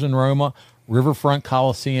 Powers and Roma, Riverfront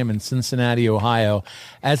Coliseum in Cincinnati, Ohio.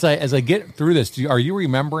 As I get through this, are you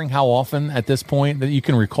remembering how often at this point that you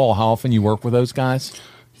can recall how often you work with those guys?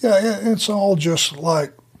 Yeah, it's all just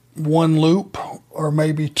like one loop or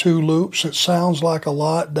maybe two loops. It sounds like a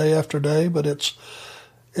lot day after day, but it's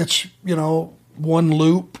one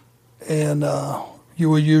loop, and you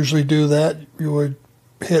would usually do that. You would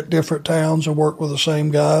hit different towns and work with the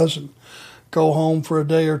same guys, and go home for a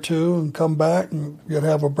day or two and come back, and you'd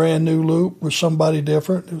have a brand new loop with somebody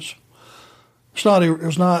different. It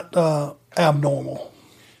was not abnormal.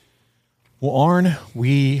 Well, Arn,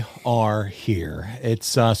 we are here. It's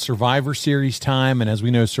Survivor Series time, and as we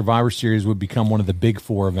know, Survivor Series would become one of the big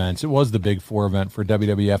four events. It was the big four event for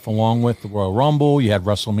WWF, along with the Royal Rumble. You had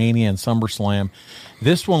WrestleMania and SummerSlam.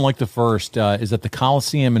 This one, like the first, is at the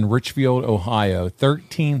Coliseum in Richfield, Ohio.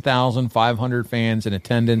 13,500 fans in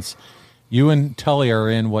attendance. You and Tully are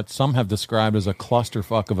in what some have described as a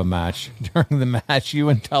clusterfuck of a match. During the match, you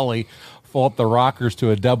and Tully fought the Rockers to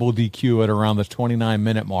a double DQ at around the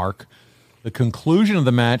 29-minute mark. The conclusion of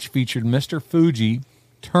the match featured Mr. Fuji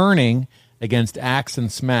turning against Axe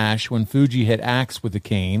and Smash when Fuji hit Axe with a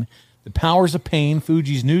cane. The Powers of Pain,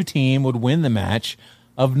 Fuji's new team, would win the match.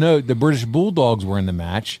 Of note, the British Bulldogs were in the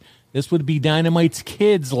match. This would be Dynamite's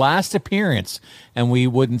Kid's last appearance, and we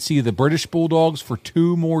wouldn't see the British Bulldogs for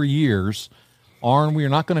 2 more years. Arn, we are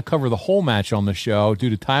not going to cover the whole match on the show due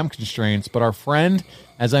to time constraints, but our friend,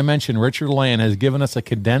 as I mentioned, Richard Land, has given us a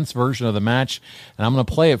condensed version of the match, and I'm going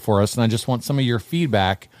to play it for us, and I just want some of your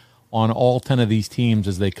feedback on all 10 of these teams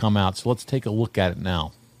as they come out. So let's take a look at it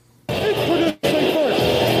now. Introducing first,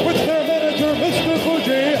 with their manager, Mr.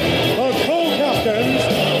 Fuji, the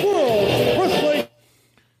co-captains, World Wrestling.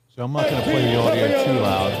 So I'm not going to play the audio too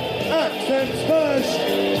loud. Axe and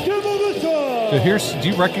Smash, give them a shot. So here's, do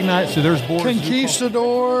you recognize, so there's Boris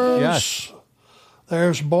Conquistadors. Yes.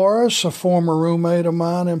 There's Boris, a former roommate of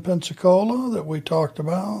mine in Pensacola that we talked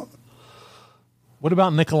about. What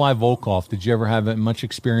about Nikolai Volkov? Did you ever have much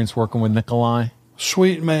experience working with Nikolai?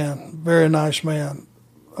 Sweet man, very nice man,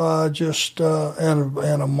 and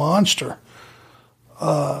a monster.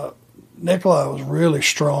 Nikolai was really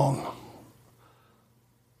strong.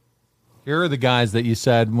 Here are the guys that you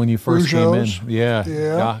said when you first came in. Yeah.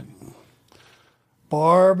 Yeah.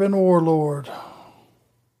 Barb and Warlord.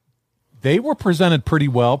 They were presented pretty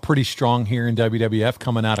well, pretty strong here in WWF,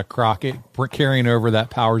 coming out of Crockett, carrying over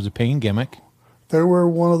that Powers of Pain gimmick. They were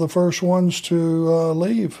one of the first ones to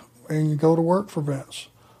leave and go to work for Vince.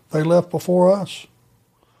 They left before us.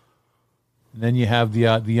 And then you have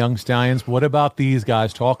the Young Stallions. What about these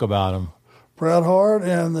guys? Talk about them. Bret Hart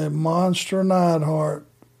and the Monster Neidhart.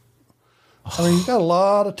 I mean, you got a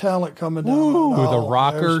lot of talent coming down. Ooh, the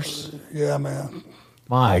Rockers. Yeah, man.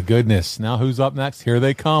 My goodness. Now who's up next? Here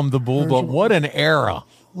they come, the Bulldog. What an era.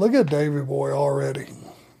 Look at Davey Boy already.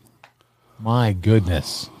 My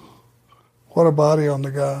goodness. What a body on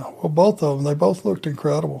the guy. Well, both of them, they both looked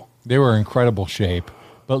incredible. They were in incredible shape.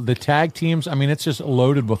 But the tag teams, I mean, it's just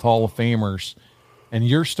loaded with Hall of Famers. And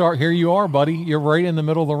here you are, buddy. You're right in the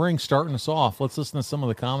middle of the ring starting us off. Let's listen to some of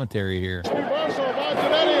the commentary here. Reversal of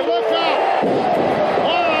Antonetti, look out!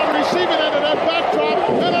 On the receiving end of that backdrop,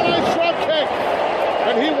 and a nice drop kick.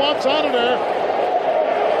 And he wants out of there.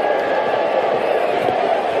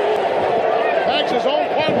 Tags his own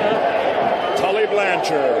partner, Tully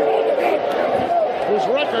Blanchard, whose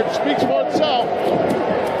record speaks for itself.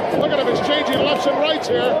 Look at him, he's changing lefts and rights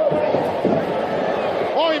here.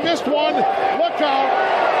 Oh, he missed one. Look out.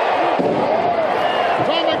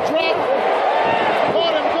 Atomic drop.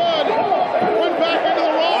 Caught him good. Went back into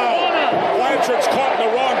the wrong corner. Blanchard's caught in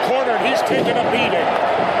the wrong corner, and he's taking a beating.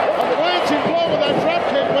 A glancing blow with that drop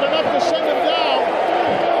kick, but enough to send him down.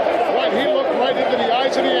 Right, he looked right into the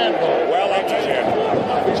eyes of the anvil. Well, I tell you.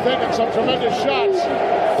 He's taking some tremendous shots.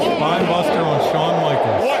 Spine buster on Shawn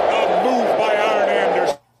Michaels. What a move by Arn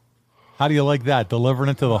Anderson. How do you like that? Delivering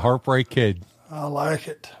it to the Heartbreak Kid. I like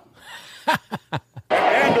it.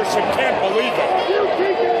 Anderson can't believe it.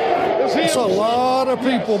 There's a lot of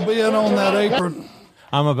people being on that apron.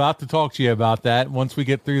 I'm about to talk to you about that. Once we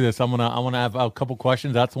get through this, I'm gonna have a couple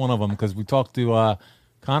questions. That's one of them because we talked to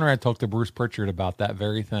Conrad talked to Bruce Pritchard about that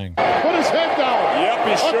very thing. Put his head down. Yep,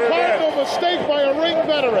 he sure did. A cardinal mistake by a ring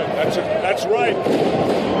veteran. That's right.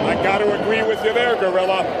 I got to agree with you there,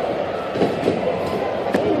 Gorilla.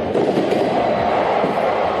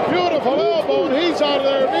 Beautiful elbow, and he's out of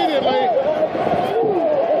there immediately.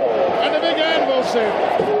 And the big anvil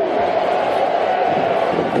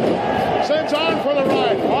sends on for the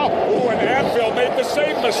ride. Ooh, and Anvil made the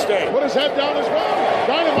same mistake. Put his head down as well.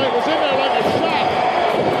 Dynamite was in there like a shot.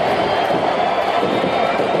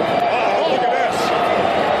 Oh, look at this.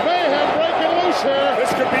 Mayhem breaking loose here.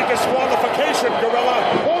 This could be disqualification, Gorilla.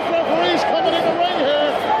 Both referees coming in the ring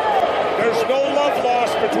here. There's no love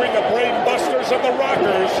lost between the Brain Busters and the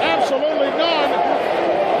Rockers. Absolutely none.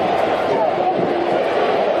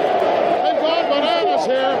 They've gone bananas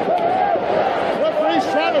here. Referees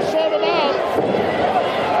trying to sort them out.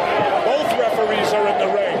 Both referees are in the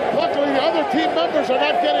ring. Luckily, the other team members are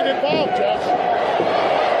not getting involved, Jeff.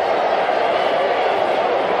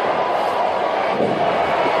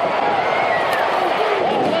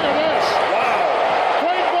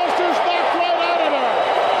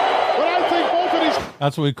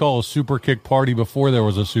 That's what we call a super kick party before there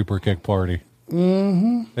was a super kick party.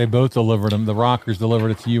 Mm-hmm. They both delivered them. The Rockers delivered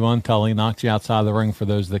it to you on telly, knocked you outside the ring for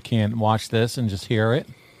those that can't watch this and just hear it.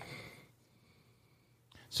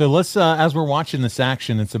 So let's, as we're watching this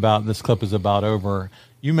action, this clip is about over.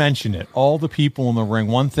 You mentioned it, all the people in the ring.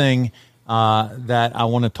 One thing that I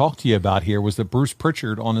want to talk to you about here was that Bruce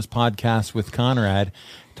Pritchard on his podcast with Conrad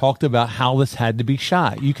talked about how this had to be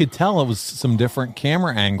shot. You could tell it was some different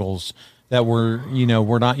camera angles that we're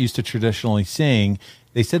not used to traditionally seeing.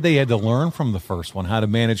 They said they had to learn from the first one how to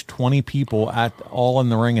manage 20 people all in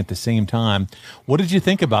the ring at the same time. What did you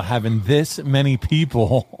think about having this many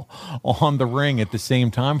people on the ring at the same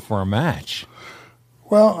time for a match?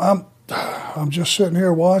 Well, I'm just sitting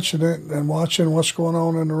here watching it and watching what's going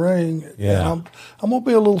on in the ring. Yeah. And I'm going to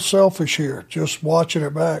be a little selfish here, just watching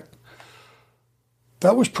it back.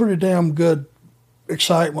 That was pretty damn good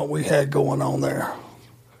excitement we had going on there.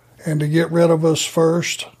 And to get rid of us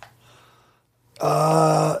first,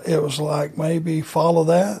 it was like maybe follow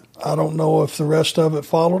that. I don't know if the rest of it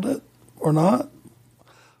followed it or not.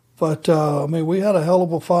 But, we had a hell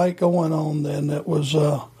of a fight going on then. It was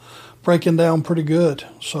breaking down pretty good.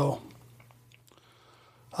 So,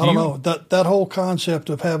 I don't know. That whole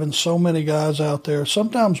concept of having so many guys out there,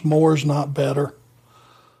 sometimes more is not better.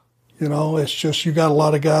 It's just you got a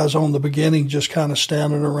lot of guys on the beginning just kind of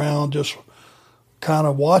standing around, just kind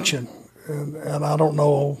of watching. And I don't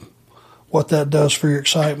know what that does for your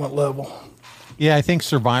excitement level. Yeah, I think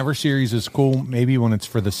Survivor Series is cool maybe when it's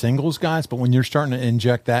for the singles guys, but when you're starting to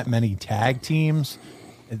inject that many tag teams,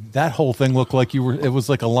 that whole thing looked like it was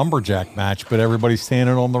like a lumberjack match, but everybody's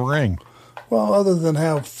standing on the ring. Well, other than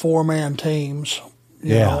have 4-man teams,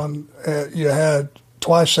 you know, and you had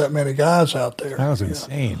twice that many guys out there. That was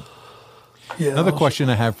insane. Yeah. Another question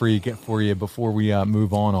I have for you before we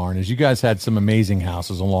move on, Arn, is you guys had some amazing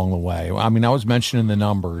houses along the way. I mean, I was mentioning the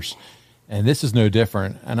numbers, and this is no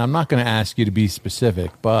different. And I'm not going to ask you to be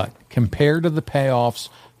specific, but compared to the payoffs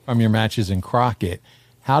from your matches in Crockett,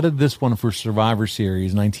 how did this one for Survivor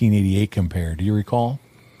Series 1988 compare? Do you recall?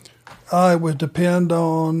 It would depend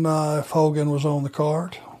on if Hogan was on the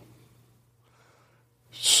card.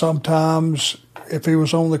 Sometimes if he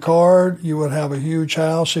was on the card, you would have a huge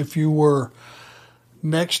house. If you were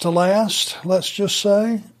next to last, let's just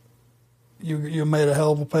say, you made a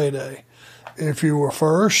hell of a payday. If you were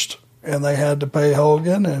first and they had to pay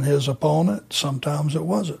Hogan and his opponent, sometimes it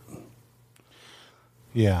wasn't.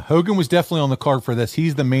 Yeah, Hogan was definitely on the card for this.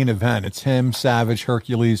 He's the main event. It's him, Savage,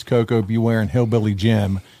 Hercules, Koko B. Ware, and Hillbilly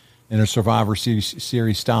Jim in a Survivor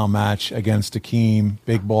Series style match against Akeem,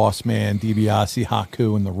 Big Boss Man, DiBiase,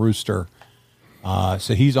 Haku, and the Rooster.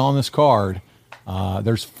 So he's on this card.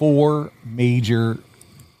 There's 4 major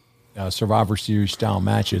Survivor Series style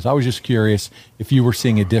matches. I was just curious if you were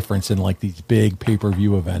seeing a difference in like these big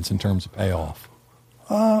pay-per-view events in terms of payoff.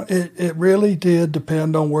 It really did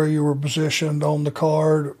depend on where you were positioned on the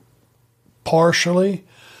card, partially.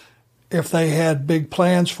 If they had big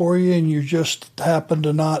plans for you and you just happened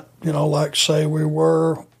to not, like say we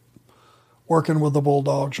were working with the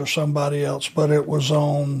Bulldogs or somebody else, but it was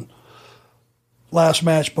on last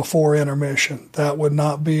match before intermission, that would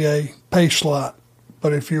not be a pay slot.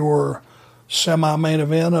 But if you were semi-main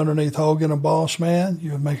event underneath Hogan and Boss Man,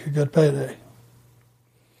 you would make a good payday.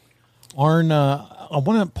 Arn, I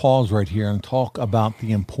want to pause right here and talk about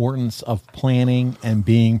the importance of planning and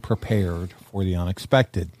being prepared for the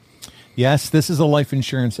unexpected. Yes, this is a life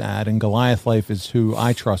insurance ad, and Goliath Life is who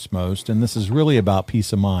I trust most, and this is really about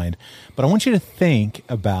peace of mind. But I want you to think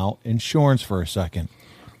about insurance for a second.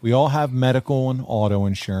 We all have medical and auto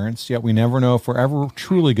insurance, yet we never know if we're ever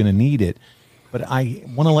truly going to need it. But I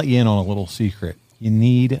want to let you in on a little secret. You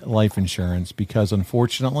need life insurance because,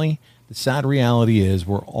 unfortunately, the sad reality is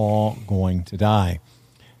we're all going to die.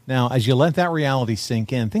 Now, as you let that reality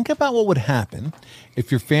sink in, think about what would happen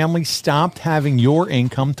if your family stopped having your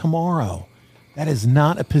income tomorrow. That is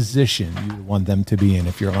not a position you would want them to be in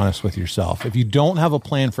if you're honest with yourself. If you don't have a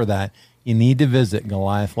plan for that, you need to visit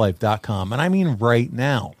GoliathLife.com. And I mean right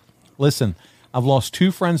now. Listen, I've lost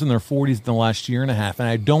 2 friends in their 40s in the last year and a half, and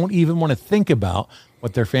I don't even want to think about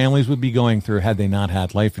what their families would be going through had they not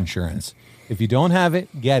had life insurance. If you don't have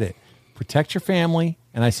it, get it. Protect your family,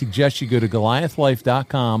 and I suggest you go to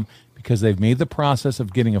GoliathLife.com because they've made the process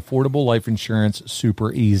of getting affordable life insurance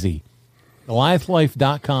super easy.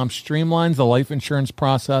 GoliathLife.com streamlines the life insurance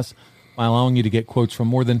process by allowing you to get quotes from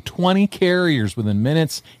more than 20 carriers within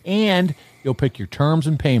minutes, and you'll pick your terms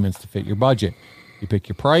and payments to fit your budget. You pick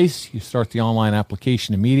your price, you start the online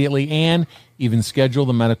application immediately, and even schedule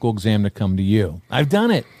the medical exam to come to you. I've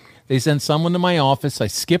done it. They send someone to my office. I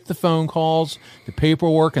skip the phone calls, the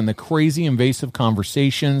paperwork, and the crazy invasive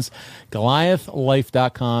conversations.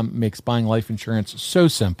 GoliathLife.com makes buying life insurance so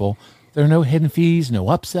simple. There are no hidden fees, no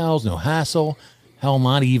upsells, no hassle. Hell,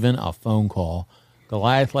 not even a phone call.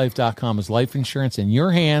 GoliathLife.com is life insurance in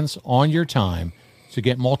your hands on your time. So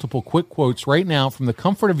get multiple quick quotes right now from the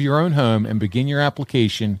comfort of your own home and begin your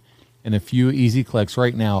application in a few easy clicks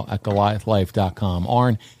right now at GoliathLife.com.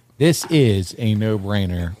 Arn, this is a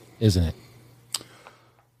no-brainer, isn't it?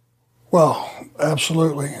 Well,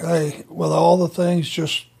 absolutely. Hey, with all the things,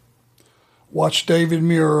 just watch David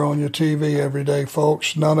Muir on your TV every day,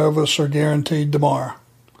 folks. None of us are guaranteed tomorrow.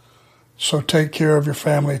 So take care of your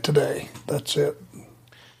family today. That's it.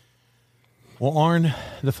 Well, Arn,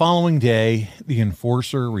 the following day, the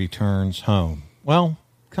enforcer returns home. Well,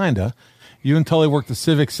 kinda. You and Tully worked the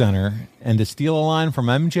Civic Center, and to steal a line from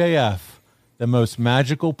MJF, the most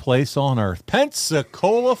magical place on earth,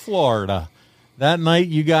 Pensacola, Florida. That night,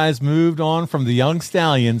 you guys moved on from the Young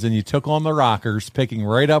Stallions, and you took on the Rockers, picking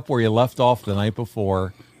right up where you left off the night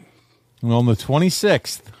before. And on the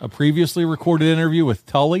 26th, a previously recorded interview with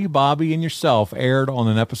Tully, Bobby, and yourself aired on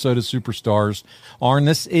an episode of Superstars. Arn,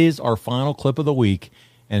 this is our final clip of the week,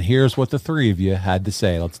 and here's what the three of you had to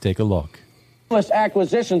say. Let's take a look.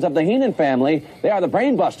 Acquisitions of the Heenan family, they are the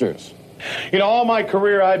Brainbusters. You know, all my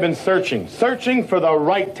career I've been searching for the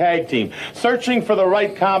right tag team, searching for the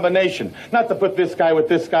right combination. Not to put this guy with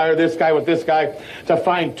this guy or this guy with this guy, to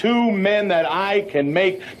find two men that I can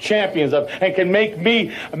make champions of and can make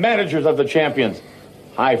me managers of the champions.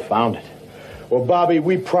 I found it. Well, Bobby,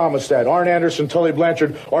 we promised that. Arn Anderson, Tully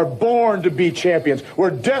Blanchard are born to be champions. We're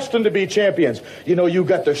destined to be champions. You know, you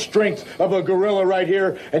got the strength of a gorilla right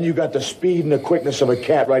here, and you got the speed and the quickness of a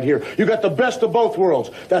cat right here. You got the best of both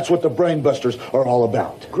worlds. That's what the Brainbusters are all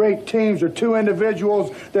about. Great teams are two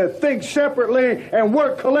individuals that think separately and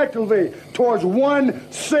work collectively towards one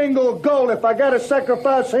single goal. If I got to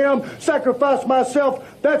sacrifice him, sacrifice myself,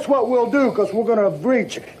 that's what we'll do, because we're going to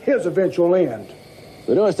reach his eventual end.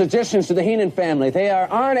 The newest additions to the Heenan family, they are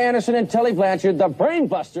Arn Anderson and Tully Blanchard, the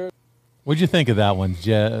Brainbusters. What'd you think of that one?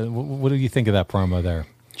 What do you think of that promo there?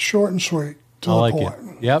 Short and sweet, to I the like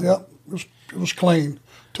point. It. Yep. It was clean,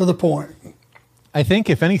 to the point. I think,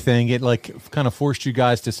 if anything, it kind of forced you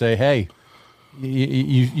guys to say, hey,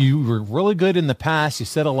 you were really good in the past. You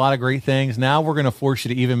said a lot of great things. Now we're going to force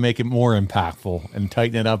you to even make it more impactful and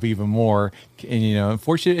tighten it up even more. And,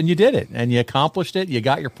 force you, and you did it. And you accomplished it. You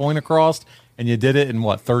got your point across. And you did it in,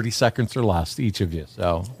 30 seconds or less, each of you.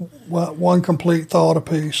 So, one complete thought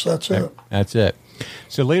apiece. That's it. That's it.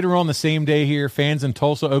 So later on the same day here, fans in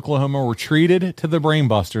Tulsa, Oklahoma were treated to the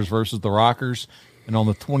Brainbusters versus the Rockers. And on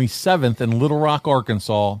the 27th in Little Rock,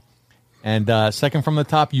 Arkansas, and second from the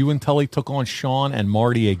top, you and Tully took on Sean and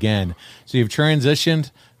Marty again. So you've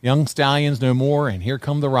transitioned. Young Stallions no more, and here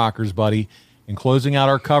come the Rockers, buddy. In closing out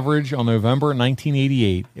our coverage on November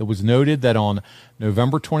 1988, it was noted that on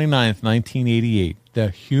November 29th, 1988, the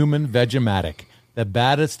human Vegematic, the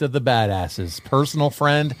baddest of the badasses, personal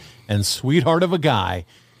friend and sweetheart of a guy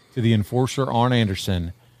to the enforcer Arn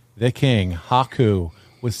Anderson, the King, Haku,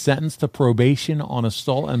 was sentenced to probation on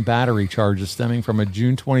assault and battery charges stemming from a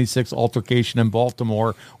June 26 altercation in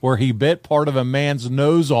Baltimore where he bit part of a man's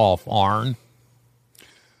nose off, Arn.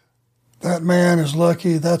 That man is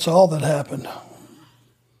lucky that's all that happened.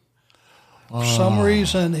 For some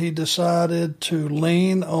reason, he decided to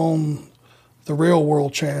lean on the real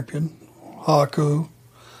world champion, Haku,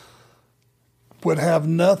 would have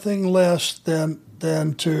nothing less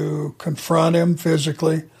than to confront him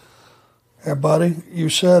physically. And, buddy, you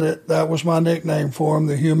said it. That was my nickname for him,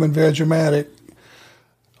 the human Vegematic.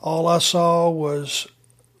 All I saw was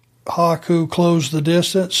Haku close the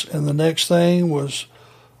distance, and the next thing was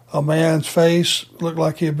a man's face looked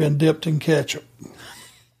like he had been dipped in ketchup.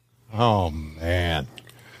 Oh, man.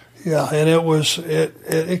 Yeah, and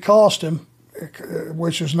it cost him,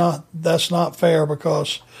 that's not fair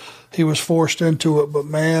because he was forced into it. But,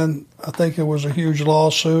 man, I think it was a huge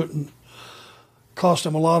lawsuit and cost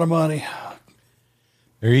him a lot of money.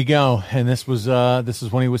 There you go. And this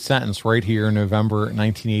is when he was sentenced right here in November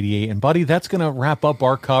 1988. And, buddy, that's going to wrap up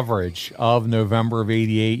our coverage of November of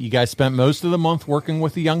 88. You guys spent most of the month working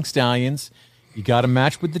with the Young Stallions. You got a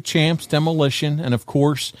match with the champs, Demolition. And, of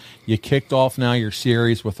course, you kicked off now your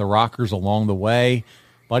series with the Rockers along the way.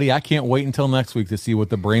 Buddy, I can't wait until next week to see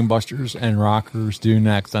what the Brainbusters and Rockers do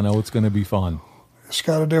next. I know it's going to be fun. It's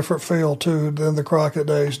got a different feel, too, than the Crockett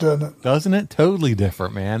days, doesn't it? Doesn't it? Totally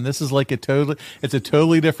different, man. This is it's a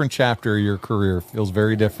totally different chapter of your career. Feels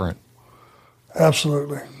very different.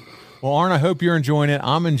 Absolutely. Well, Arn, I hope you're enjoying it.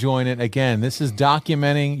 I'm enjoying it. Again, this is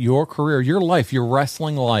documenting your career, your life, your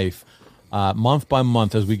wrestling life, month by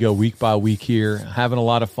month as we go week by week here, having a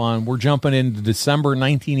lot of fun. We're jumping into December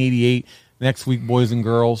 1988 next week, boys and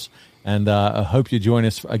girls, and I hope you join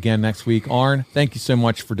us again next week. Arn, thank you so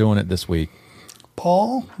much for doing it this week.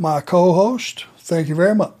 Paul, my co-host, thank you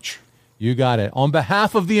very much. You got it. On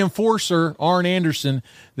behalf of the enforcer, Arn Anderson,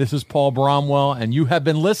 this is Paul Bromwell, and you have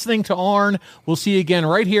been listening to Arn. We'll see you again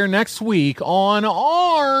right here next week on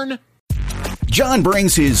Arn. John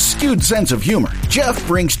brings his skewed sense of humor. Jeff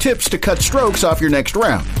brings tips to cut strokes off your next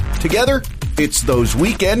round. Together, it's those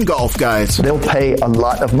weekend golf guys. They'll pay a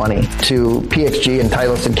lot of money to PXG and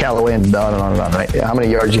Titleist and Callaway and on and on and on, right? How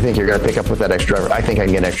many yards do you think you're going to pick up with that extra driver? I think I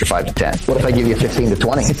can get an extra 5 to 10. What if I give you 15 to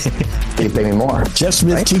 20? You pay me more. Jeff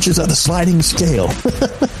Smith teaches on the sliding scale.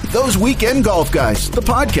 Those Weekend Golf Guys, the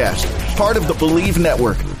podcast, part of the Believe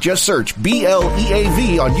Network. Just search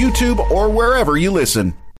BLEAV on YouTube or wherever you listen.